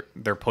where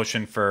they're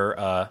pushing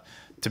for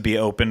to be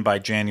open by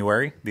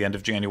January, the end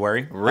of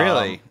January.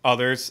 Really?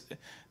 Others,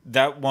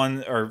 that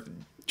one, or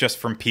just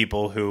from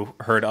people who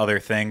heard other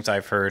things.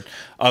 I've heard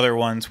other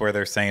ones where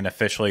they're saying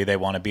officially they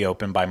want to be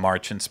open by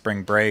March and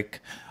spring break.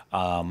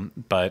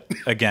 But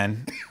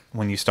again,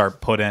 when you start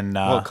putting...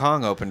 well,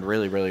 Kong opened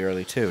really, really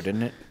early too,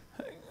 didn't it?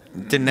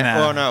 Didn't it?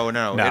 Nah. Oh, no.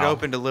 No. It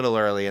opened a little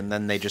ery, and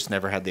then they just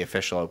never had the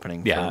official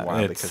opening for a while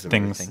it's because of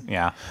things. everything.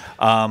 Yeah,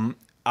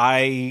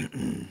 I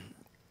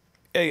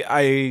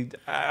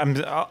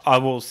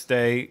will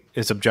stay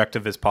as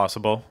objective as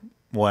possible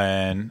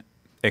when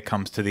it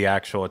comes to the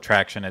actual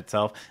attraction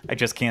itself. I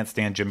just can't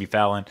stand Jimmy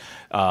Fallon.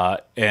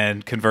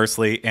 And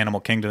conversely, Animal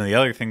Kingdom, the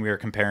other thing we were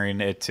comparing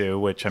it to,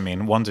 which, I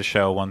mean, one's a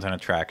show, one's an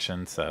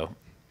attraction, so...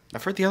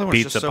 I've heard the other one's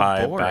Pizza just so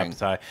Pie, boring.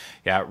 Pie.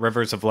 Yeah,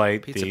 Rivers of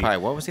Light. Pizza Pie.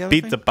 What was the other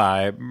Pizza thing?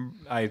 Pie.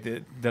 I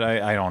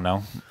don't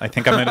know. I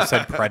think I might have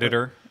said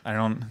Predator. I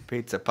don't...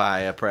 Pizza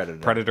Pie, a Predator.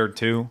 Predator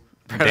 2.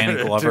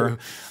 Danny Glover.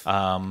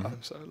 I'm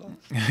so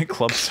lost.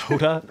 Club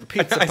Soda.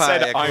 Pizza I Pie,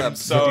 said a I'm club.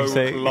 so Did you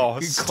say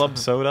lost. Club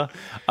Soda.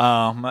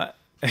 That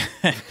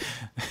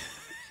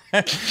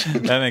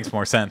makes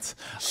more sense.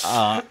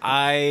 I'm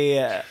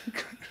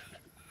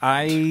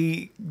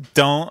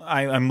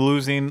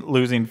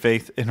losing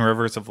faith in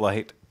Rivers of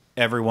Light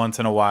every once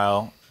in a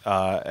while.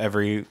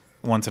 Every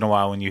once in a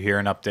while when you hear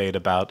an update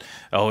about,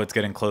 it's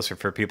getting closer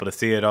for people to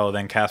see it.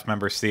 Then cast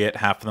members see it.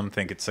 Half of them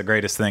think it's the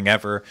greatest thing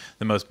ever,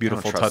 the most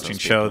beautiful, trust touching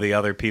those show. people. The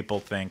other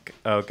people think,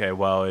 okay,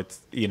 well,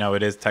 it's,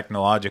 it is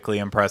technologically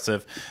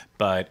impressive,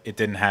 but it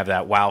didn't have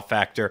that wow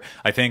factor.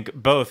 I think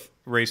both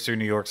Race Through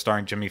New York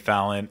starring Jimmy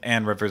Fallon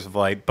and Rivers of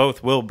Light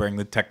both will bring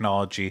the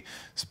technology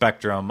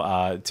spectrum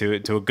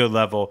to a good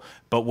level,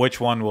 but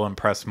which one will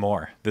impress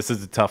more? This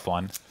is a tough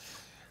one.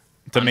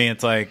 To me,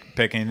 it's like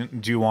picking,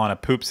 do you want a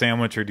poop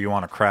sandwich or do you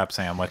want a crap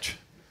sandwich?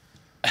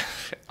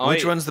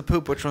 Which one's the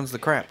poop? Which one's the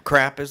crap?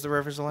 Crap is the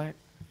Rivers of Light?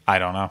 I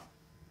don't know.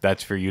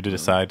 That's for you to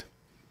decide.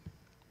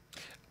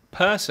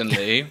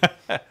 Personally,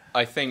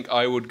 I think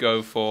I would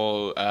go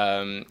for...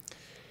 I'm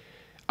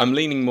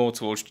leaning more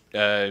towards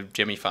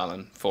Jimmy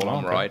Fallon, Fall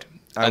On okay. Ride.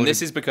 And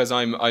this is because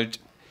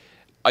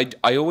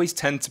I always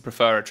tend to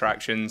prefer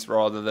attractions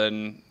rather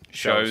than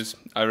shows.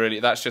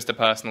 That's just a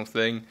personal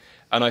thing.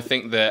 And I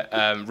think that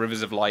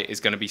Rivers of Light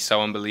is going to be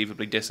so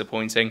unbelievably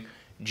disappointing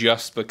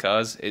just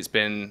because it's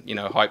been,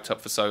 hyped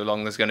up for so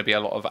long. There's going to be a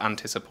lot of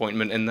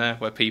disappointment in there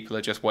where people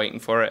are just waiting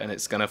for it and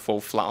it's going to fall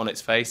flat on its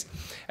face.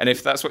 And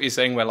if that's what you're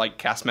saying, where like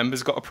cast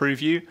members got a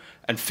preview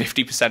and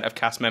 50% of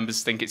cast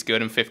members think it's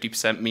good and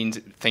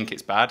 50% think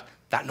it's bad,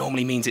 that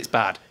normally means it's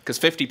bad because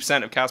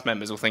 50% of cast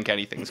members will think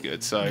anything's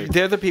good. So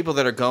They're the people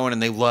that are going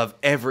and they love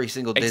every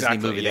single Disney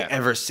Exactly, movie yeah. they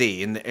ever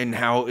see, and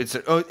how it's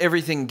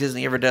everything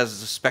Disney ever does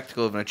is a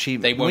spectacle of an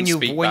achievement. They won't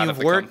speak when bad you've of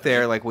the worked company.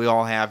 there, like we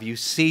all have, you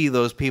see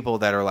those people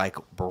that are like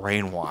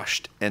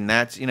brainwashed, and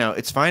that's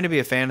it's fine to be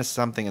a fan of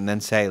something and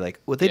then say like,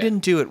 well, they Yeah.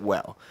 didn't do it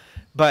well.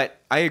 But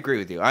I agree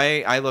with you.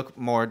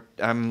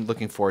 I'm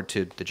looking forward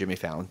to the Jimmy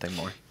Fallon thing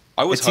more.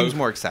 I It seems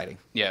more exciting.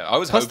 Yeah, I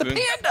was Plus hoping. the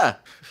panda,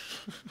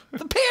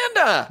 the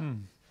panda.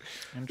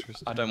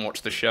 Interesting. I don't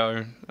watch the show,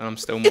 and I'm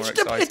still more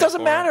excited. It doesn't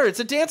for matter. It's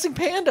a dancing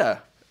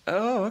panda.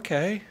 Oh,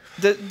 okay.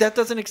 That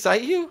doesn't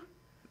excite you?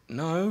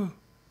 No.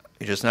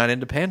 You're just not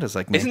into pandas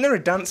like me. Isn't there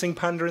a dancing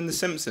panda in The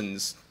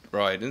Simpsons?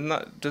 Right?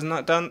 Doesn't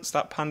that dance,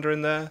 that panda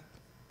in there?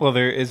 Well,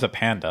 there is a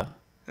panda.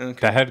 Okay.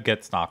 The head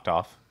gets knocked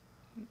off.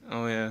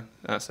 Oh yeah,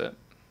 that's it.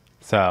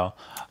 So,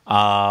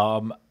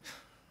 and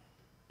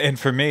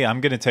for me,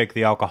 I'm going to take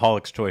the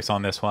alcoholic's choice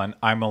on this one.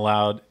 I'm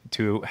allowed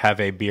to have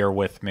a beer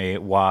with me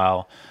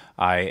while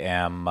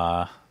I'm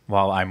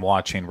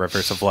watching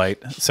Rivers of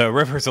Light. So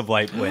Rivers of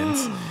Light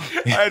wins.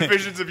 I had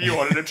visions of you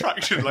on an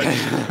attraction, like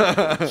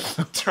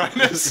trying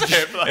to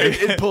skip.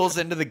 It pulls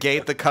into the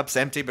gate. The cup's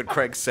empty, but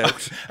Craig's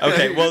soaked.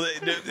 Okay, well,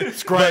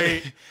 it's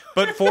great.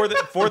 But for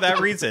that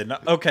reason,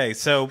 okay,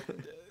 so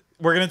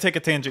we're gonna take a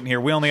tangent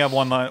here. We only have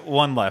one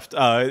left.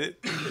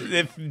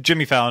 If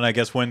Jimmy Fallon, I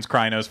guess, wins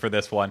Krynos for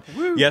this one.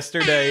 Woo.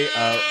 Yesterday,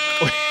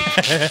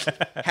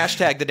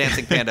 Hashtag the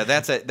dancing panda.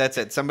 That's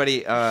it.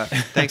 Somebody.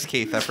 Thanks,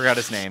 Keith. I forgot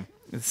his name.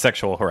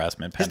 sexual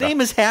harassment His panda.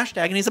 name is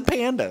hashtag, and he's a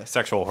panda.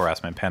 Sexual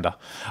harassment panda.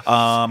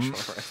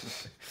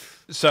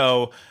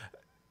 So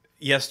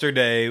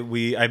yesterday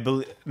we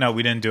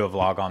didn't do a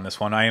vlog on this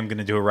one. I am going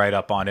to do a write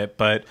up on it,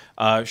 but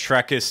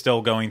Shrek is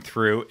still going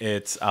through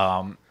its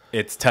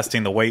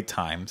testing the wait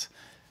times.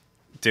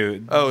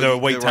 The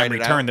wait time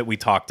return that we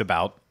talked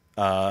about.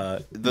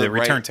 The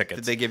return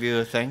tickets. Did they give you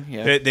a thing?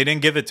 Yeah. They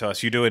didn't give it to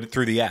us. You do it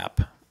through the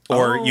app.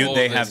 Or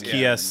they have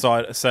yeah.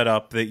 kiosks set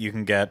up that you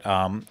can get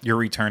your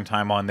return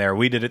time on there.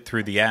 We did it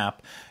through the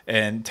app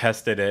and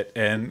tested it,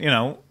 and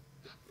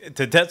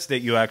to test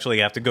it, you actually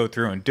have to go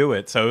through and do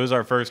it. So it was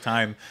our first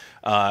time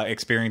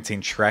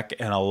experiencing Shrek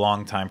in a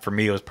long time. For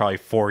me, it was probably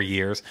 4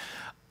 years.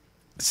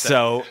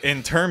 So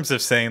in terms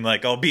of saying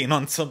like, oh, being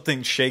on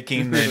something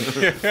shaking, then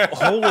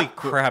holy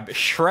crap,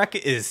 Shrek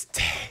is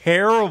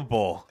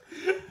terrible.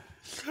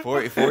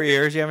 4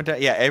 years you haven't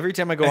done. Yeah, every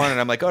time I go on and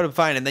I'm like, oh,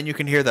 fine, and then you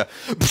can hear the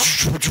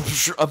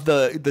of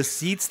the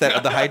seats that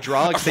of the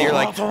hydraulics that you're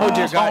like, oh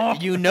dear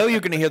God, you know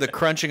you're gonna hear the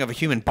crunching of a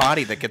human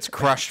body that gets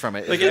crushed from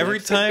it. Like every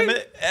time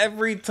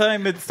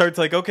it starts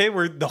like, okay,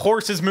 the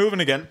horse is moving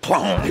again,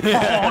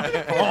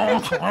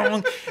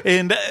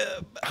 and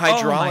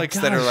hydraulics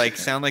that are like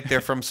sound like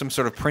they're from some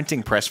sort of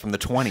printing press from the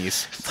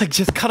 20s. It's like,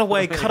 just cut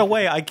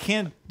away, I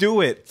can't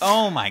do it.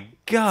 Oh my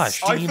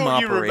gosh. I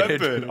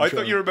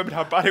thought you remembered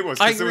how bad it was,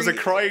 because there was a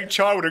crying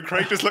child, and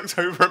Craig just looks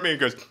over at me and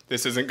goes,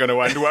 "This isn't going to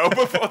end well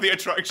before the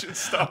attraction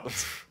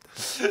starts."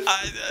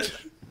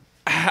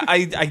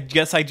 I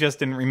guess I just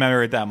didn't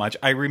remember it that much.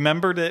 I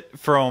remembered it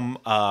from,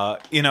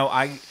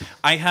 I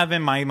have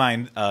in my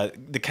mind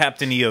the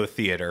Captain EO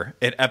Theater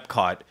at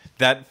Epcot.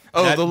 That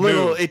little,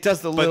 moved, it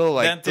does the little,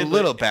 like, the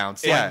little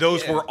bounce. Yeah.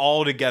 Those were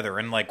all together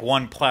in, like,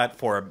 one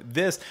platform.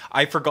 This,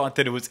 I forgot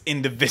that it was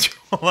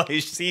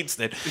individualized seats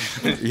that...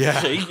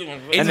 Yeah.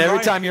 And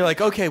every time you're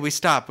like, okay, we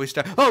stop.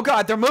 Oh,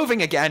 God, they're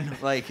moving again.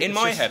 Like, in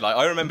my head, like,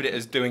 I remembered it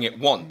as doing it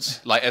once,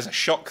 like, as a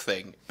shock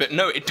thing. But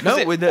no, it does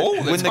it when all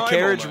the when time the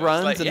carriage almost.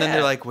 runs, like, and then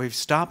they're like, we've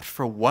stopped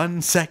for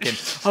 1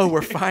 second. Oh,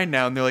 we're fine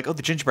now. And they're like, oh,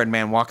 the gingerbread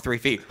man walked 3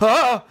 feet.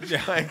 Oh!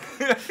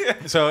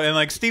 So, and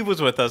like Steve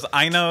was with us,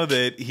 I know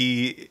that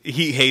he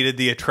hated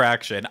the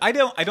attraction. I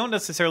don't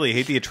necessarily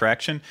hate the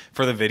attraction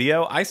for the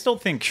video. I still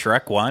think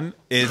Shrek 1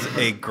 is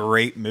a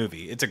great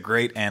movie. It's a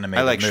great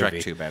animated movie. I like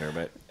Shrek 2 better,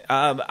 but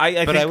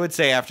I would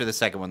say after the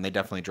second one, they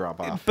definitely drop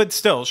off. But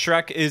still,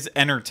 Shrek is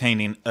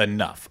entertaining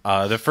enough.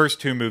 The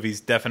first two movies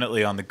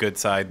definitely on the good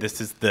side.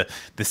 This is the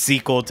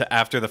sequel to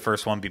after the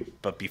first one,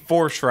 but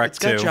before Shrek 2. It's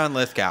got John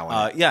Lithgow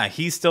in it. Yeah,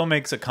 he still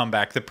makes a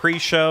comeback. The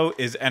pre-show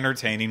is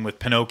entertaining with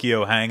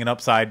Pinocchio hanging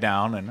upside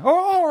down and...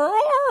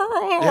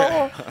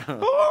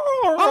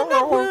 I'm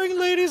not wearing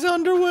ladies'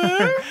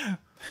 underwear.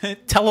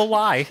 Tell a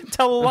lie.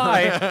 Tell a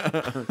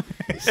lie.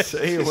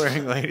 Say you're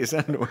wearing ladies'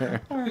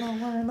 underwear. I'm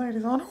not wearing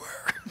ladies' underwear.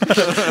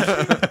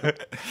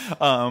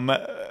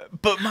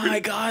 But my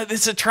God,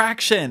 this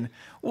attraction.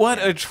 What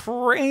a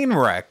train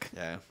wreck.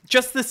 Yeah.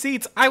 Just the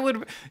seats. I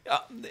would,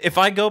 if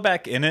I go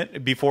back in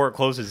it before it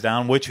closes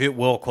down, which it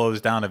will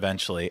close down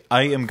eventually,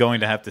 I am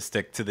going to have to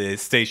stick to the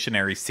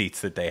stationary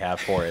seats that they have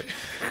for it.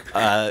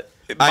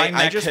 My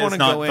neck just has want to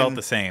not go felt in,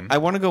 the same. I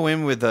want to go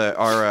in with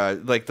our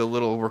like the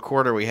little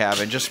recorder we have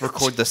and just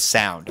record the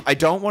sound. I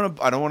don't want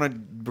to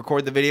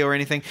record the video or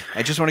anything.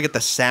 I just want to get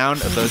the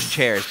sound of those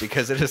chairs,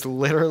 because it is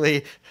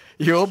literally,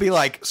 you'll be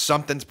like,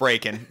 something's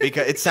breaking,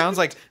 because it sounds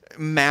like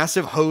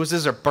massive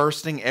hoses are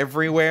bursting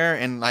everywhere,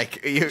 and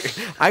like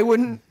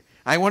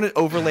I want to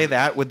overlay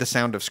that with the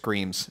sound of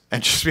screams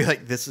and just be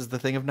like, this is the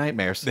thing of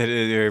nightmares.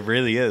 It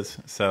really is.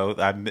 So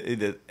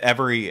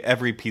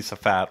every piece of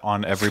fat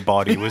on every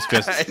body was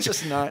just, it's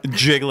just not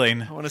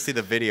jiggling. I want to see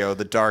the video,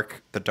 the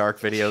dark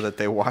video that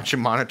they watch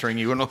and monitoring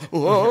you. And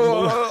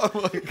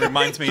whoa.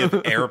 Reminds me of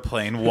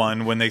Airplane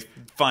 1 when they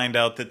find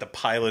out that the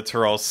pilots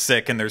are all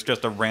sick and there's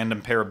just a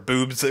random pair of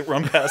boobs that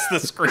run past the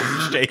screen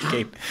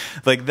shaking.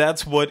 Like,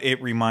 that's what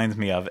it reminds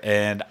me of.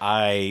 And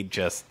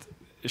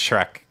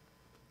Shrek.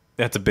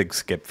 That's a big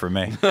skip for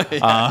me.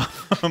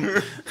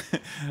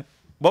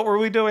 What were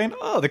we doing?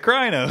 Oh, the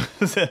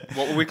Krynos.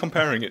 What were we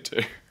comparing it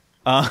to?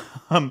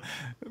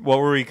 What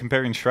were we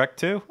comparing Shrek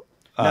to?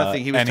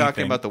 Nothing. He was anything.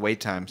 talking about the wait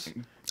times.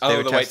 Oh,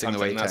 were the wait testing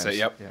times. That's it.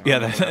 Yep. Yeah,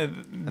 that's it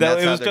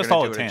was how just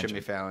all a do it at tangent.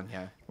 Jimmy Fallon.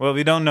 Yeah. Well,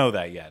 we don't know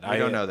that yet. We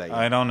don't know that yet.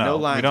 I don't know. No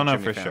lines we don't know at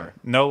Jimmy for Fallon. sure.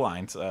 No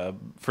lines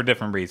for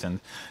different reasons.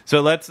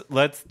 So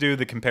let's do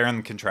the compare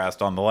and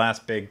contrast on the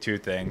last big two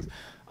things.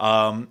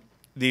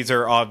 These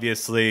are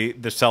obviously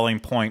the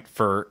selling point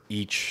for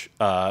each,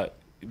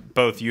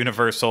 both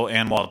Universal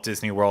and Walt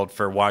Disney World,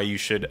 for why you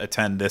should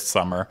attend this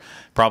summer.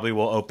 Probably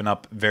will open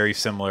up very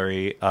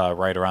similarly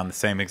right around the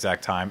same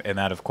exact time. And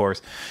that, of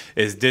course,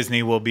 is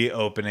Disney will be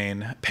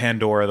opening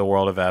Pandora, the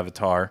World of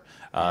Avatar,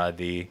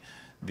 the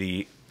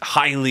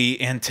highly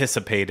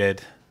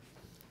anticipated,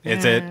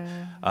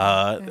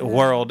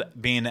 world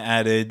being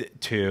added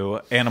to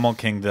Animal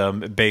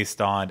Kingdom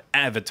based on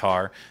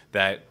Avatar,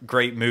 that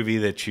great movie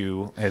that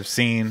you have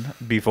seen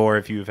before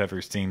if you've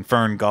ever seen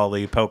Fern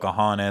Gully,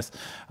 Pocahontas,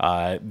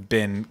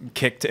 been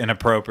kicked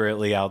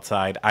inappropriately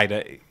outside.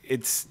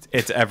 It's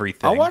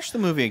everything. I'll watch the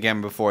movie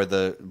again before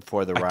the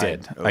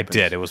ride. I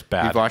did. It was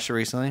bad. You've watched it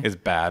recently? It's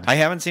bad. I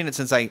haven't seen it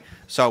since I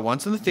saw it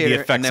once in the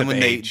theater, and then when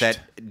that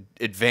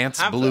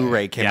advanced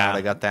Blu-ray came out,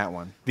 I got that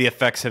one. The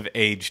effects have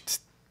aged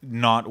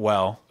not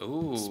well.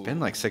 Ooh. It's been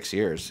like 6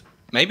 years.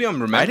 Maybe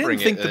I'm remembering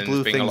it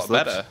as being a lot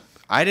better.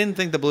 I didn't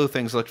think the blue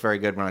things looked very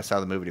good when I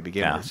saw the movie to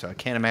begin with, so I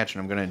can't imagine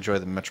I'm going to enjoy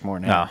them much more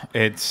now. No,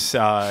 it's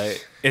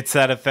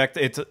that effect.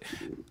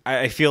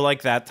 I feel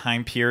like that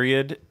time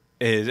period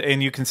is,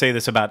 and you can say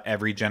this about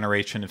every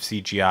generation of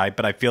CGI,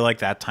 but I feel like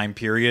that time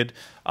period,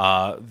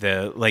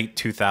 the late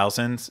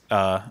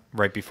 2000s,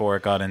 right before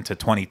it got into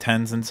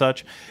 2010s and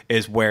such,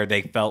 is where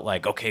they felt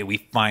like, okay, we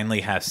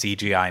finally have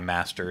CGI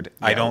mastered.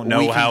 I don't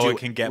know how it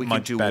can get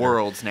much better. We can do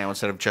worlds now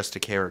instead of just a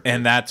character.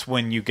 And that's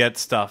when you get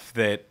stuff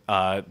that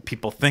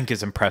people think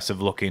is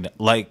impressive looking,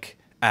 like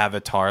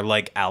Avatar,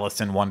 like Alice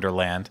in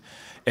Wonderland.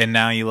 And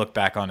now you look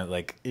back on it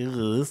like,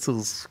 this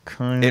is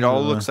kind of... It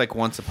all looks like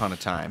Once Upon a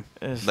Time,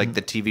 like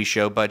the TV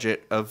show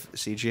budget of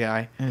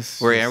CGI.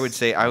 Where I would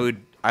say I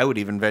would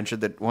even venture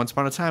that Once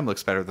Upon a Time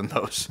looks better than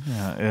those.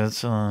 Yeah,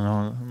 it's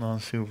not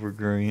super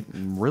great.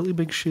 Really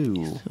big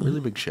shoe. Really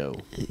big show.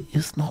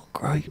 It's not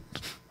great.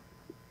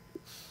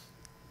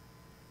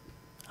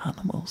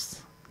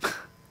 Animals.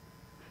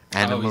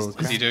 Animals.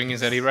 Is he doing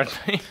his Eddie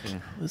Redmayne?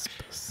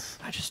 Whispers.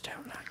 I just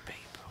don't like people.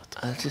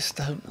 I just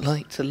don't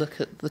like to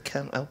look at the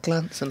camera. I'll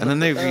glance and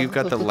then you've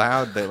got the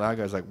loud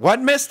guy's like, "What,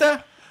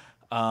 mister?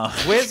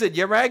 Wizard,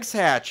 your egg's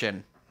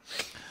hatching."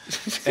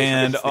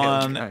 And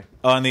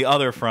on the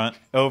other front,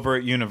 over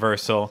at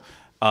Universal,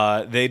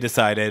 they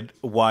decided,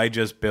 why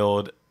just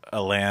build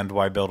a land,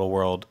 why build a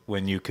world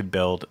when you could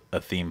build a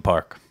theme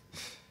park?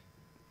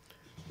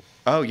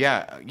 Oh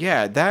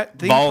yeah, that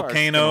theme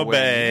Volcano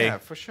Bay. Yeah,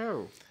 for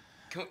sure.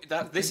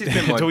 This has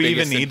been my Do we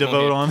even biggest need to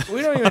vote on?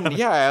 We don't even.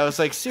 Yeah, I was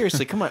like,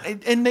 seriously, come on.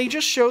 And they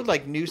just showed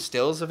like new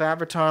stills of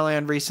Avatar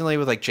Land recently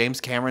with like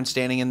James Cameron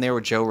standing in there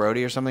with Joe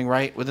Rody or something,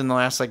 right? Within the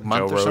last like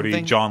month Joe or Rody,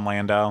 something. John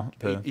Landau.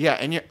 Yeah,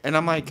 and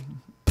I'm like,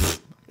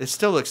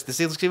 this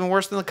looks even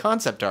worse than the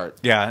concept art.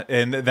 Yeah,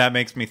 and that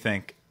makes me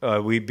think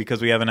because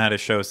we haven't had a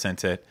show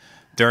since it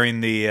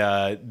during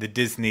the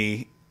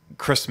Disney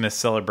Christmas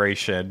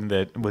celebration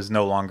that was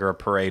no longer a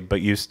parade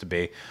but used to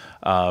be.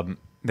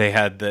 They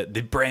had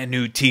the brand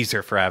new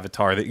teaser for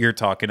Avatar that you're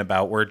talking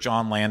about, where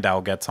John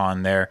Landau gets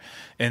on there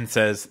and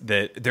says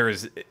that there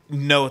is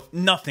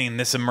nothing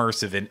this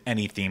immersive in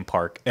any theme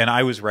park. And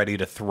I was ready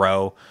to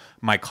throw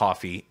my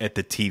coffee at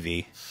the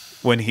TV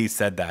when he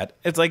said that.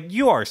 It's like,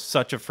 you are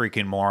such a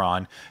freaking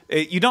moron.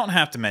 You don't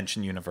have to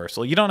mention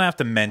Universal. You don't have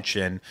to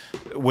mention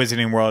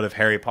Wizarding World of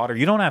Harry Potter.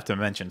 You don't have to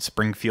mention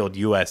Springfield,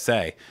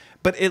 USA.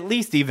 But at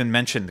least even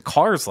mention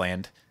Cars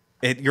Land.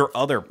 At your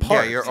other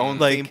park. Yeah, your own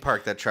theme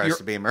park that tries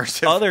to be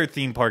immersive. Other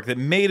theme park that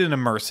made an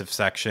immersive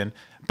section.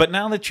 But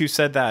now that you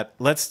said that,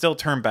 let's still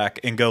turn back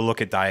and go look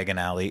at Diagon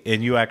Alley.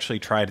 And you actually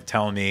try to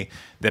tell me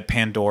that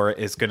Pandora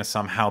is going to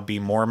somehow be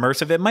more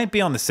immersive. It might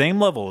be on the same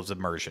level as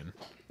immersion.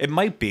 It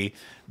might be.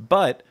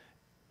 But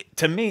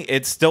to me,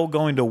 it's still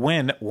going to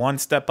win one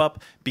step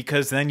up,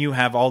 because then you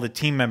have all the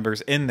team members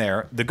in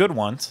there, the good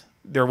ones.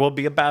 There will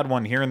be a bad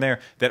one here and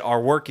there that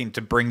are working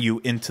to bring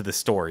you into the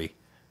story.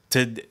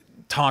 To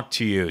talk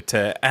to you,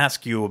 to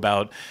ask you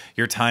about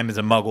your time as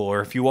a muggle, or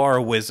if you are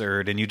a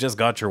wizard and you just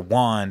got your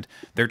wand.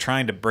 They're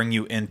trying to bring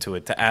you into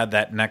it to add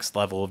that next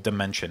level of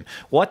dimension.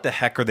 What the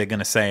heck are they going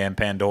to say in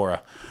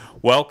Pandora?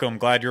 Welcome,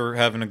 glad you're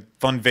having a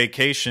fun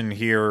vacation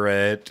here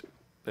at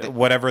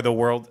whatever the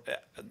world...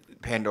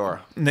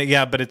 Pandora.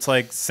 Yeah, but it's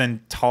like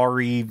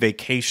Centauri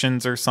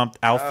Vacations or something.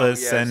 Alpha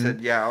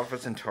Alpha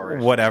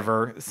Centauri.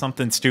 Whatever,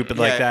 something stupid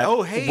like that.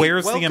 Oh, hey,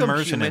 where's the welcome,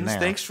 immersion humans. in there?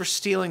 Thanks for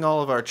stealing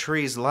all of our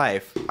trees'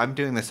 life. I'm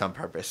doing this on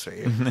purpose for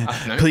you.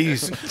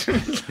 Please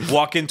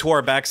walk into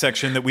our back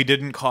section that we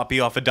didn't copy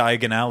off of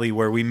Diagon Alley,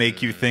 where we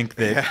make you think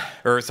that,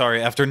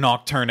 after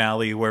Nocturne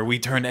Alley, where we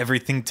turn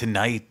everything to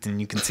night and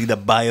you can see the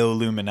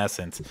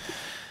bioluminescence.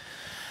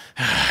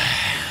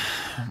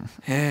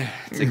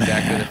 It's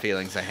exactly the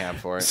feelings I have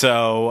for it.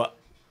 So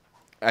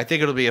I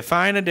think it'll be a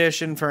fine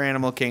addition for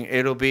Animal King.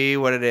 It'll be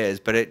what it is,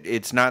 but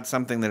it's not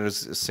something that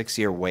is a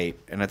 6-year wait,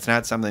 and it's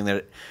not something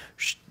that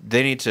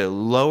they need to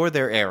lower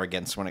their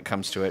arrogance when it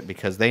comes to it,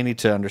 because they need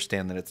to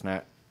understand that it's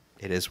not.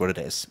 It is what it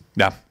is.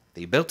 yeah,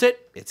 They built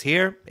it. It's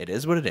here. It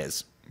is what it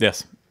is.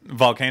 yes.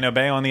 Volcano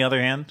Bay, on the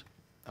other hand,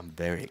 I'm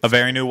very a excited.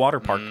 very new water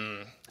park.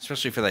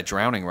 Especially for that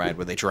drowning ride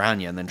where they drown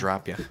you and then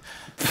drop you.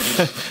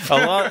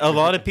 A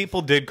lot of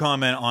people did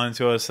comment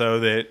onto us, though,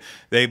 that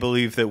they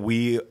believe that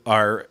we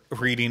are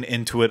reading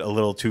into it a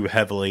little too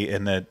heavily,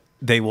 and that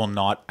they will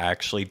not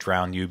actually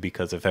drown you,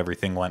 because if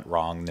everything went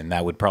wrong, then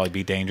that would probably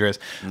be dangerous.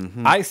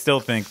 I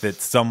still think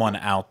that someone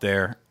out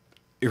there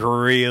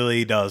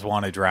really does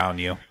want to drown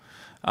you,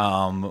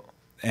 and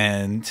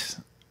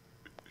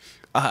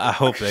I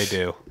hope they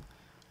do.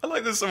 I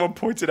like that someone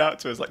pointed out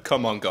to us, like,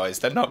 come on, guys,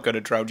 they're not going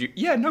to drown you.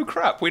 Yeah, no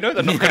crap. We know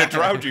they're not going to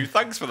drown you.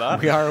 Thanks for that.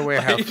 We are aware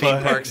how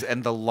theme parks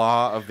and the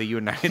law of the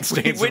United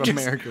States of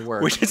America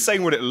work. We're just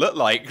saying what it looked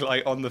like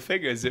on the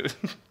figures. It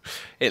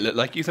looked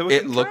like you thought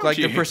it looked like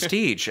the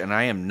Prestige, and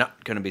I am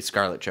not going to be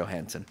Scarlett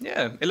Johansson.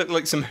 Yeah, it looked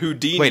like some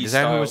Houdini Wait, is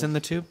that style. who was in the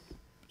tube?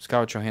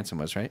 Scarlett Johansson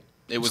was, right?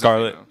 It was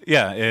Scarlet,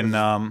 yeah, in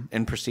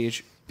In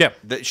Prestige? yeah,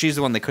 She's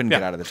the one they couldn't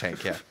get out of the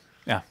tank, yeah.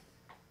 yeah.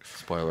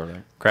 Spoiler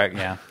alert. Correct.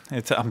 Yeah.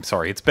 I'm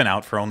sorry. It's been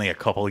out for only a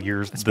couple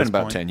years. It's been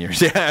about 10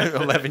 years. Yeah,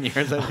 11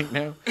 years, I think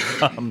now.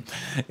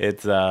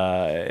 It's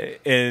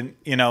and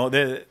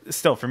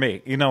still for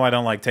me, I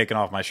don't like taking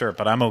off my shirt,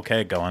 but I'm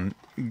okay going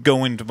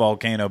to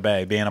Volcano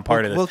Bay, being a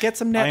part of this. We'll get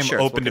some net I am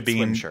shirts. open We'll to get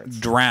swim being shirts.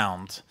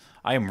 drowned.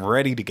 I am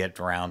ready to get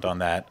drowned on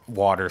that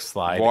water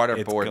slide.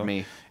 Waterboard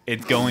me.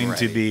 It's going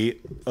to be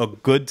a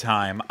good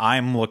time.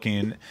 I'm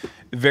looking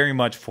very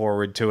much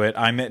forward to it.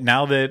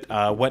 Now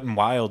that Wet and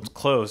Wild's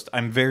closed,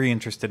 I'm very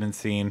interested in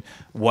seeing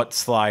what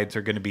slides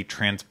are going to be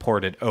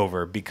transported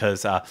over,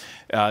 because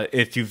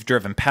if you've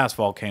driven past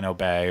Volcano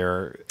Bay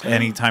or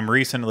any time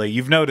recently,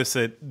 you've noticed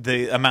that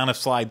the amount of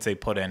slides they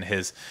put in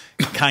has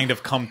kind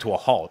of come to a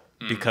halt,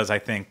 because I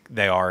think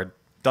they are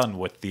done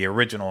with the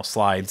original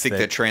slides. I think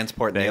they're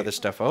transporting the other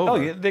stuff over. Oh,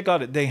 yeah, they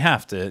got it. They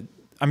have to.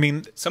 I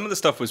mean, Some of the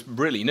stuff was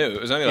really new. It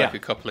was only like Yeah.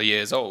 a couple of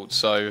years old.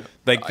 So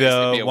like I guess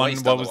it'd be the a one,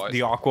 waste what was otherwise.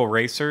 the Aqua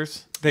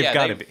Racers? They've Yeah,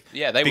 got to they- be.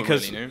 yeah, they were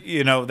because,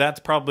 really new. That's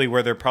probably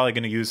where they're probably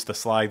going to use the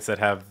slides that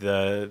have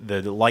the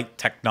light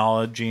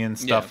technology and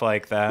stuff Yeah.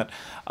 like that.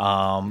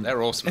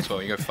 They're awesome as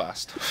well. You go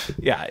fast.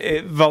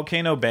 Yeah,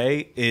 Volcano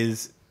Bay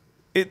is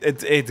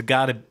it's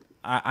got to.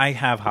 I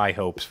have high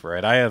hopes for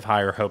it. I have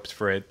higher hopes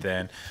for it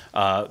than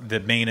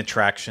the main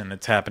attraction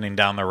that's happening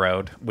down the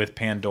road with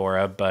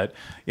Pandora. But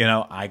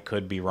I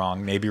could be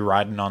wrong. Maybe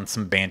riding on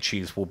some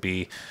Banshees will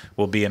be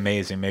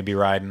amazing. Maybe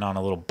riding on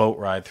a little boat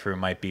ride through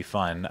might be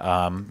fun.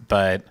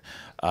 But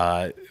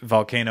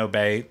Volcano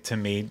Bay, to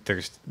me,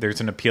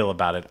 there's an appeal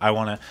about it.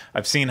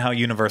 I've seen how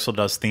Universal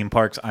does theme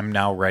parks. I'm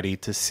now ready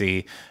to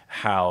see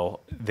how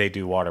they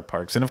do water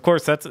parks. And of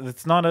course,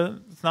 it's not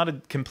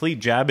a complete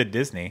jab at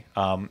Disney.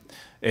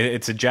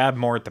 It's a jab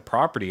more at the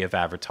property of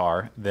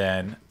Avatar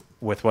than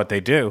with what they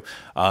do.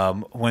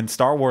 When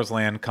Star Wars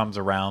Land comes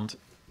around,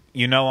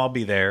 I'll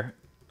be there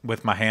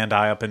with my hand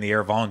high up in the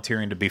air,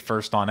 volunteering to be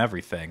first on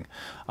everything.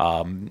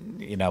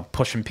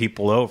 Pushing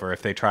people over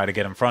if they try to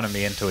get in front of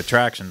me into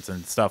attractions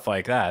and stuff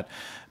like that.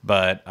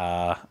 But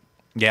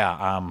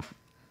I'm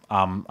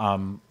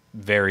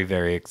very,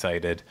 very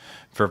excited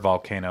for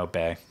Volcano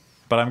Bay.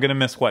 But I'm gonna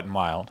miss Wet and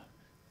Wild.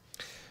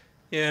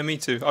 Yeah, me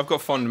too. I've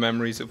got fond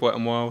memories of Wet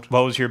and Wild.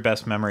 What was your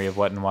best memory of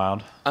Wet and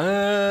Wild?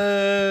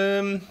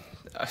 I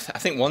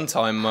think one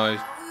time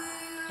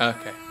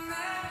okay.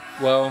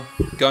 Well,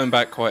 going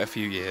back quite a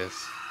few years,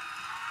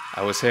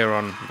 I was here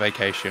on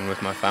vacation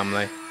with my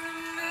family,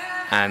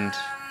 and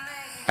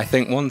I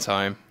think one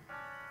time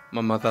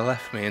my mother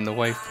left me in the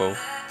wave pool,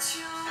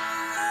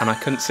 and I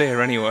couldn't see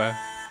her anywhere.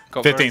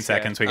 Got 15 very scared.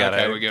 seconds. We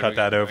gotta Okay, cut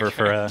that over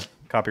for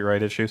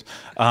copyright issues.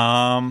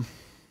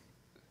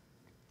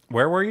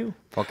 Where were you?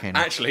 Volcano.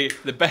 Actually,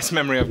 the best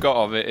memory I've got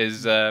of it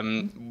is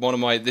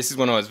this is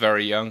when I was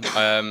very young.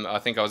 I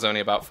think I was only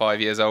about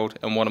 5 years old,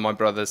 and one of my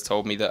brothers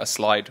told me that a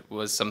slide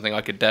was something I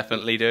could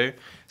definitely do.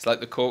 It's like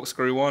the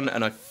corkscrew one,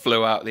 and I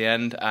flew out the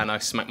end, and I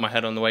smacked my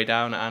head on the way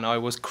down, and I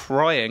was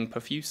crying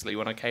profusely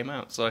when I came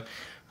out. So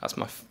that's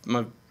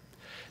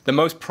the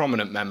most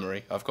prominent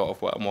memory I've got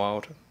of Wet and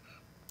Wild.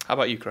 How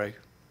about you, Craig?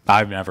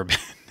 I've never been.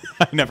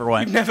 I never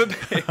went. You've never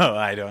been? Oh,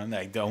 I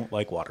don't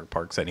like water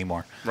parks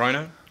anymore.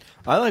 Rhino?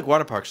 I like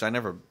water parks. I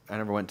never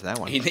went to that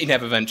one. He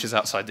never ventures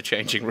outside the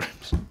changing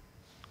rooms.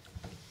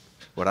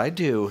 What I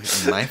do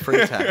in my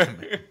free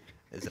time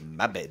is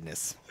my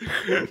business.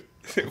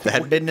 If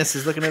that business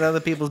is looking at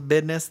other people's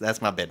business,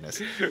 that's my business.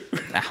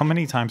 How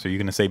many times are you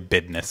going to say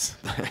bidness?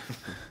 At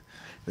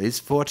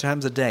least 4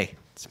 times a day.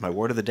 It's my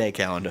word of the day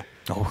calendar.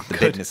 Oh, the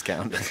good. business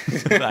calendar.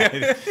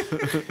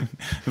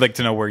 I'd like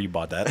to know where you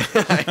bought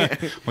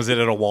that. Was it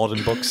at a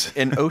Walden Books?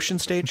 An Ocean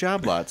State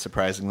job lot,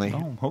 surprisingly.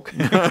 Oh,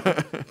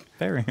 okay.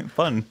 Very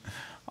fun.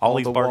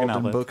 Ollie's the Bargain Walden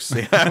Outlet. books.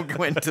 Yeah, I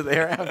went to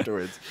there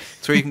afterwards.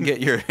 It's where you can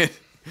get your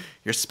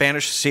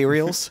Spanish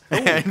cereals,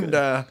 and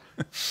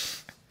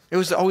it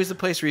was always the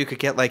place where you could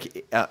get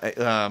like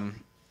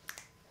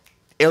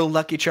ill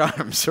Lucky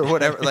Charms or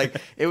whatever. Like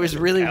it was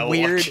really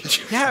weird.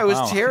 Yeah, it was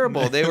Wow.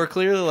 terrible. They were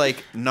clearly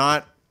like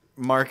not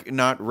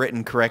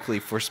written correctly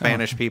for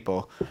Spanish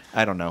people.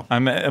 I don't know.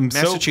 I'm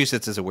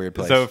Massachusetts is a weird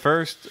place. So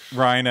first,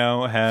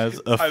 Rhino has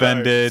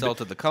offended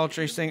Insulted the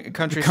country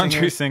country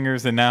singers.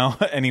 singers and now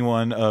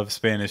anyone of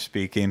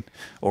Spanish-speaking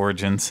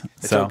origins.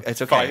 So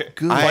It's okay.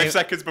 Five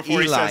seconds before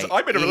he says,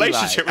 "I'm in a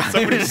relationship with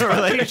somebody I'm in a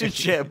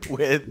relationship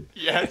with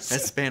Yes. a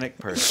Hispanic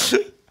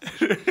person."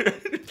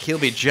 He'll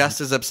be just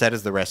as upset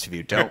as the rest of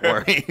you. Don't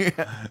worry.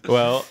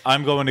 well,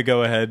 I'm going to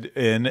go ahead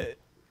and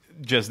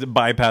just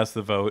bypass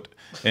the vote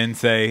and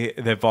say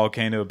that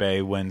Volcano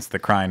Bay wins the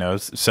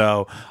Krynos.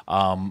 So,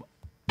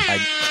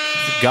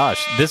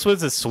 gosh, this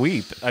was a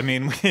sweep. I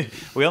mean,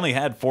 we only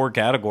had 4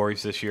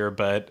 categories this year,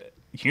 but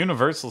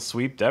Universal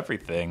sweeped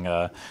everything.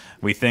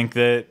 We think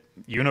that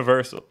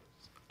Universal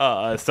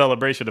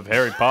celebration of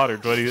Harry Potter.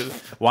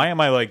 Why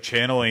am I like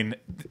channeling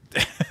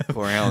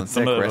Poor Alan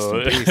some Thicke, of rest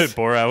in peace.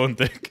 poor Alan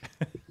Thicke?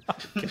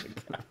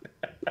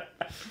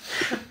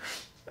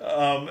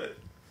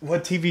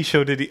 What TV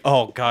show did he?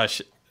 Oh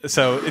gosh,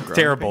 so it's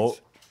terrible.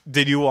 Pains.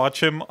 Did you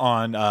watch him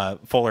on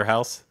Fuller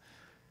House?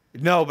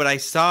 No, but I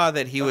saw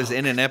that he was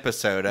in an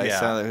episode. I Yeah.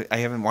 saw. That, I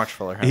haven't watched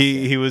Fuller House.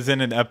 He was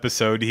in an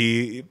episode.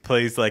 He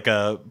plays like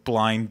a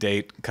blind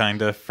date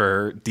kind of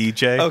for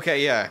DJ.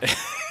 Okay, yeah.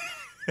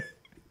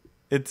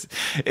 It's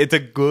a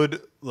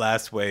good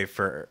last way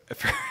for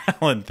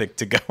Alan Thicke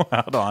to go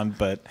out on,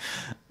 but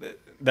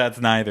that's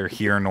neither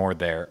here nor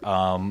there.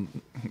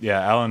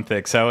 Yeah, Alan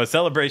Thicke. So a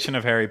celebration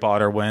of Harry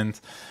Potter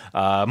wins.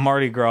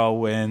 Mardi Gras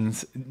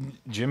wins.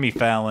 Jimmy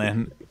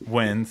Fallon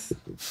wins.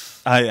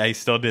 I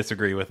still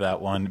disagree with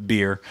that one.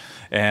 Beer.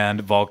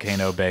 And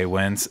Volcano Bay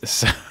wins.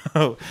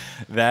 So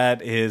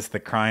that is the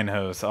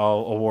Crinehouse.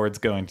 All awards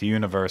going to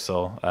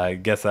Universal. I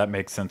guess that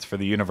makes sense for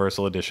the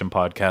Universal Edition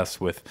podcast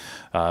with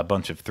a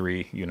bunch of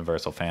 3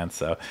 Universal fans.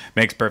 So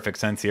makes perfect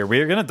sense here.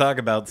 We are going to talk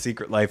about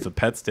Secret Life of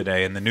Pets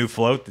today and the new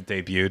float that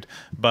debuted.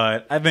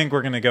 But I think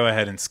we're going to go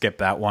ahead and skip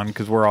that one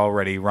because we're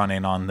already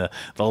running on the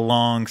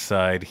long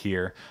side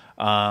here.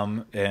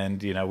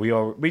 And you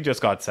know, we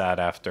just got sad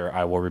after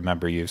I Will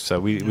Remember You, so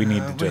we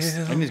need to just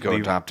I need to go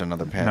adopt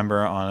another pet.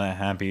 remember on a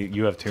happy.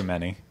 You have too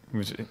many.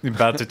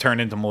 About to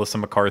turn into Melissa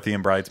McCarthy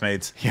and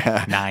Bridesmaids.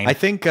 Yeah, 9. I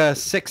think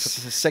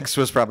six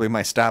was probably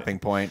my stopping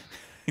point.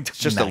 It's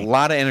just 9. a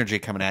lot of energy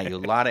coming at you. A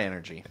lot of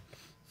energy.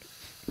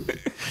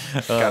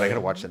 God, I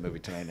gotta watch that movie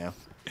tonight now.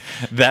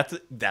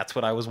 That's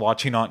what I was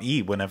watching on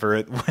E whenever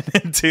it went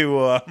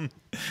into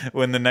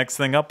when the next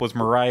thing up was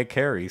Mariah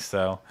Carey.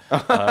 So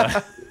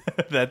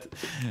that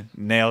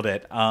nailed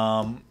it.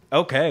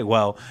 Okay,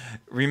 well,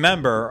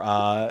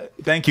 remember,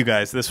 thank you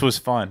guys. This was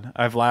fun.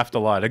 I've laughed a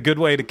lot. A good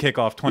way to kick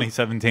off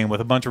 2017 with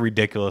a bunch of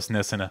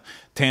ridiculousness and a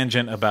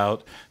tangent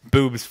about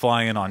boobs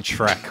flying on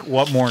Shrek.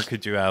 What more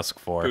could you ask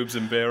for? Boobs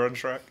and beer on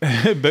track.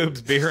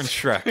 Boobs, beer, and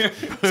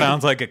Shrek.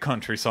 Sounds like a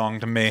country song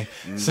to me.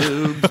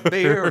 Boobs,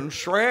 beer, and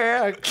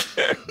Shrek.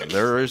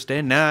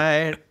 Thursday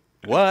night.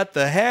 What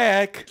the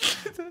heck?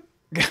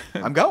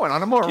 I'm going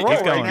on a more roll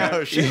He's going. right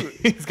now. Shoot.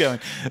 He's going.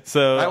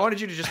 So I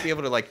wanted you to just be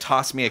able to like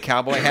toss me a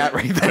cowboy hat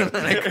right then and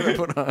then I could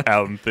put on.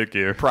 Alan Thicke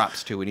here.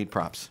 Props too. We need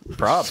props.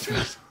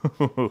 Props.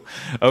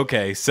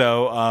 Okay,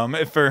 so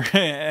for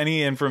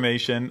any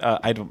information,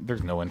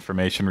 there's no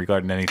information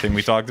regarding anything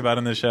we talked about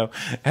in the show.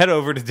 Head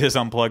over to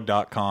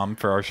disunplug.com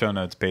for our show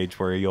notes page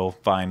where you'll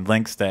find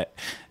links to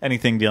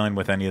anything dealing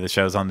with any of the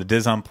shows on the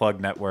Diz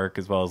Unplugged network,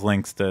 as well as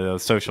links to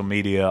social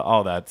media,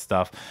 all that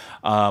stuff.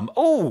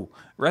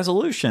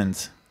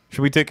 Resolutions.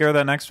 Should we take care of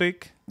that next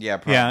week? Yeah,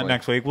 probably. Yeah,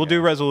 next week. We'll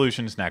do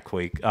resolutions next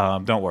week.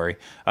 Don't worry.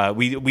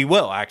 We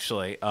will,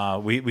 actually.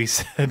 We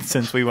said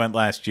since we went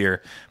last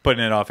year,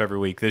 putting it off every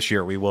week, this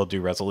year we will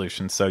do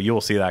resolutions. So you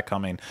will see that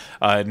coming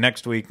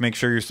next week. Make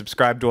sure you're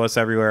subscribed to us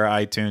everywhere,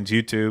 iTunes,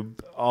 YouTube,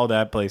 all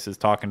that places,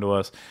 talking to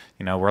us.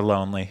 You know, we're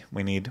lonely.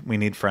 We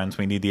need friends.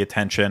 We need the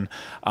attention.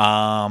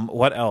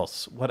 What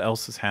else? What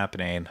else is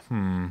happening?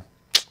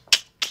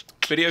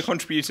 Video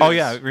contributors. Oh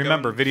yeah,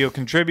 remember video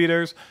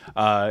contributors.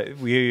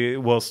 We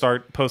will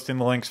start posting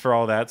the links for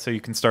all that, so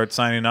you can start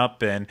signing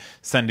up and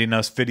sending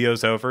us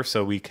videos over,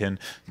 so we can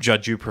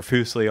judge you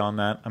profusely on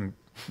that. I'm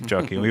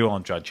joking. We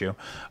won't judge you,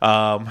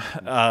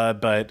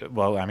 but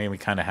well, I mean, we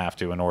kind of have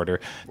to in order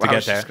to get there. I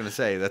was just going to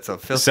say that's a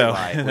filthy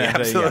lie. We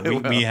absolutely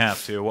will. We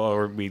have to,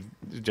 or we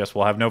just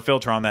will have no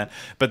filter on that.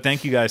 But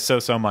thank you guys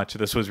so much.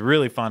 This was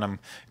really fun. I'm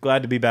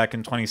glad to be back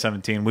in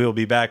 2017. We will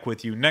be back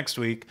with you next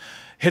week.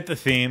 Hit the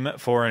theme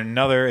for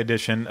another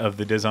edition of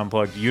the Diz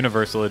Unplugged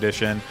Universal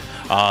Edition.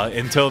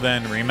 Until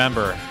then,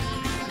 remember,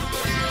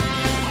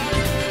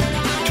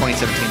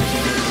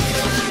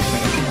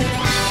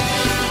 2017.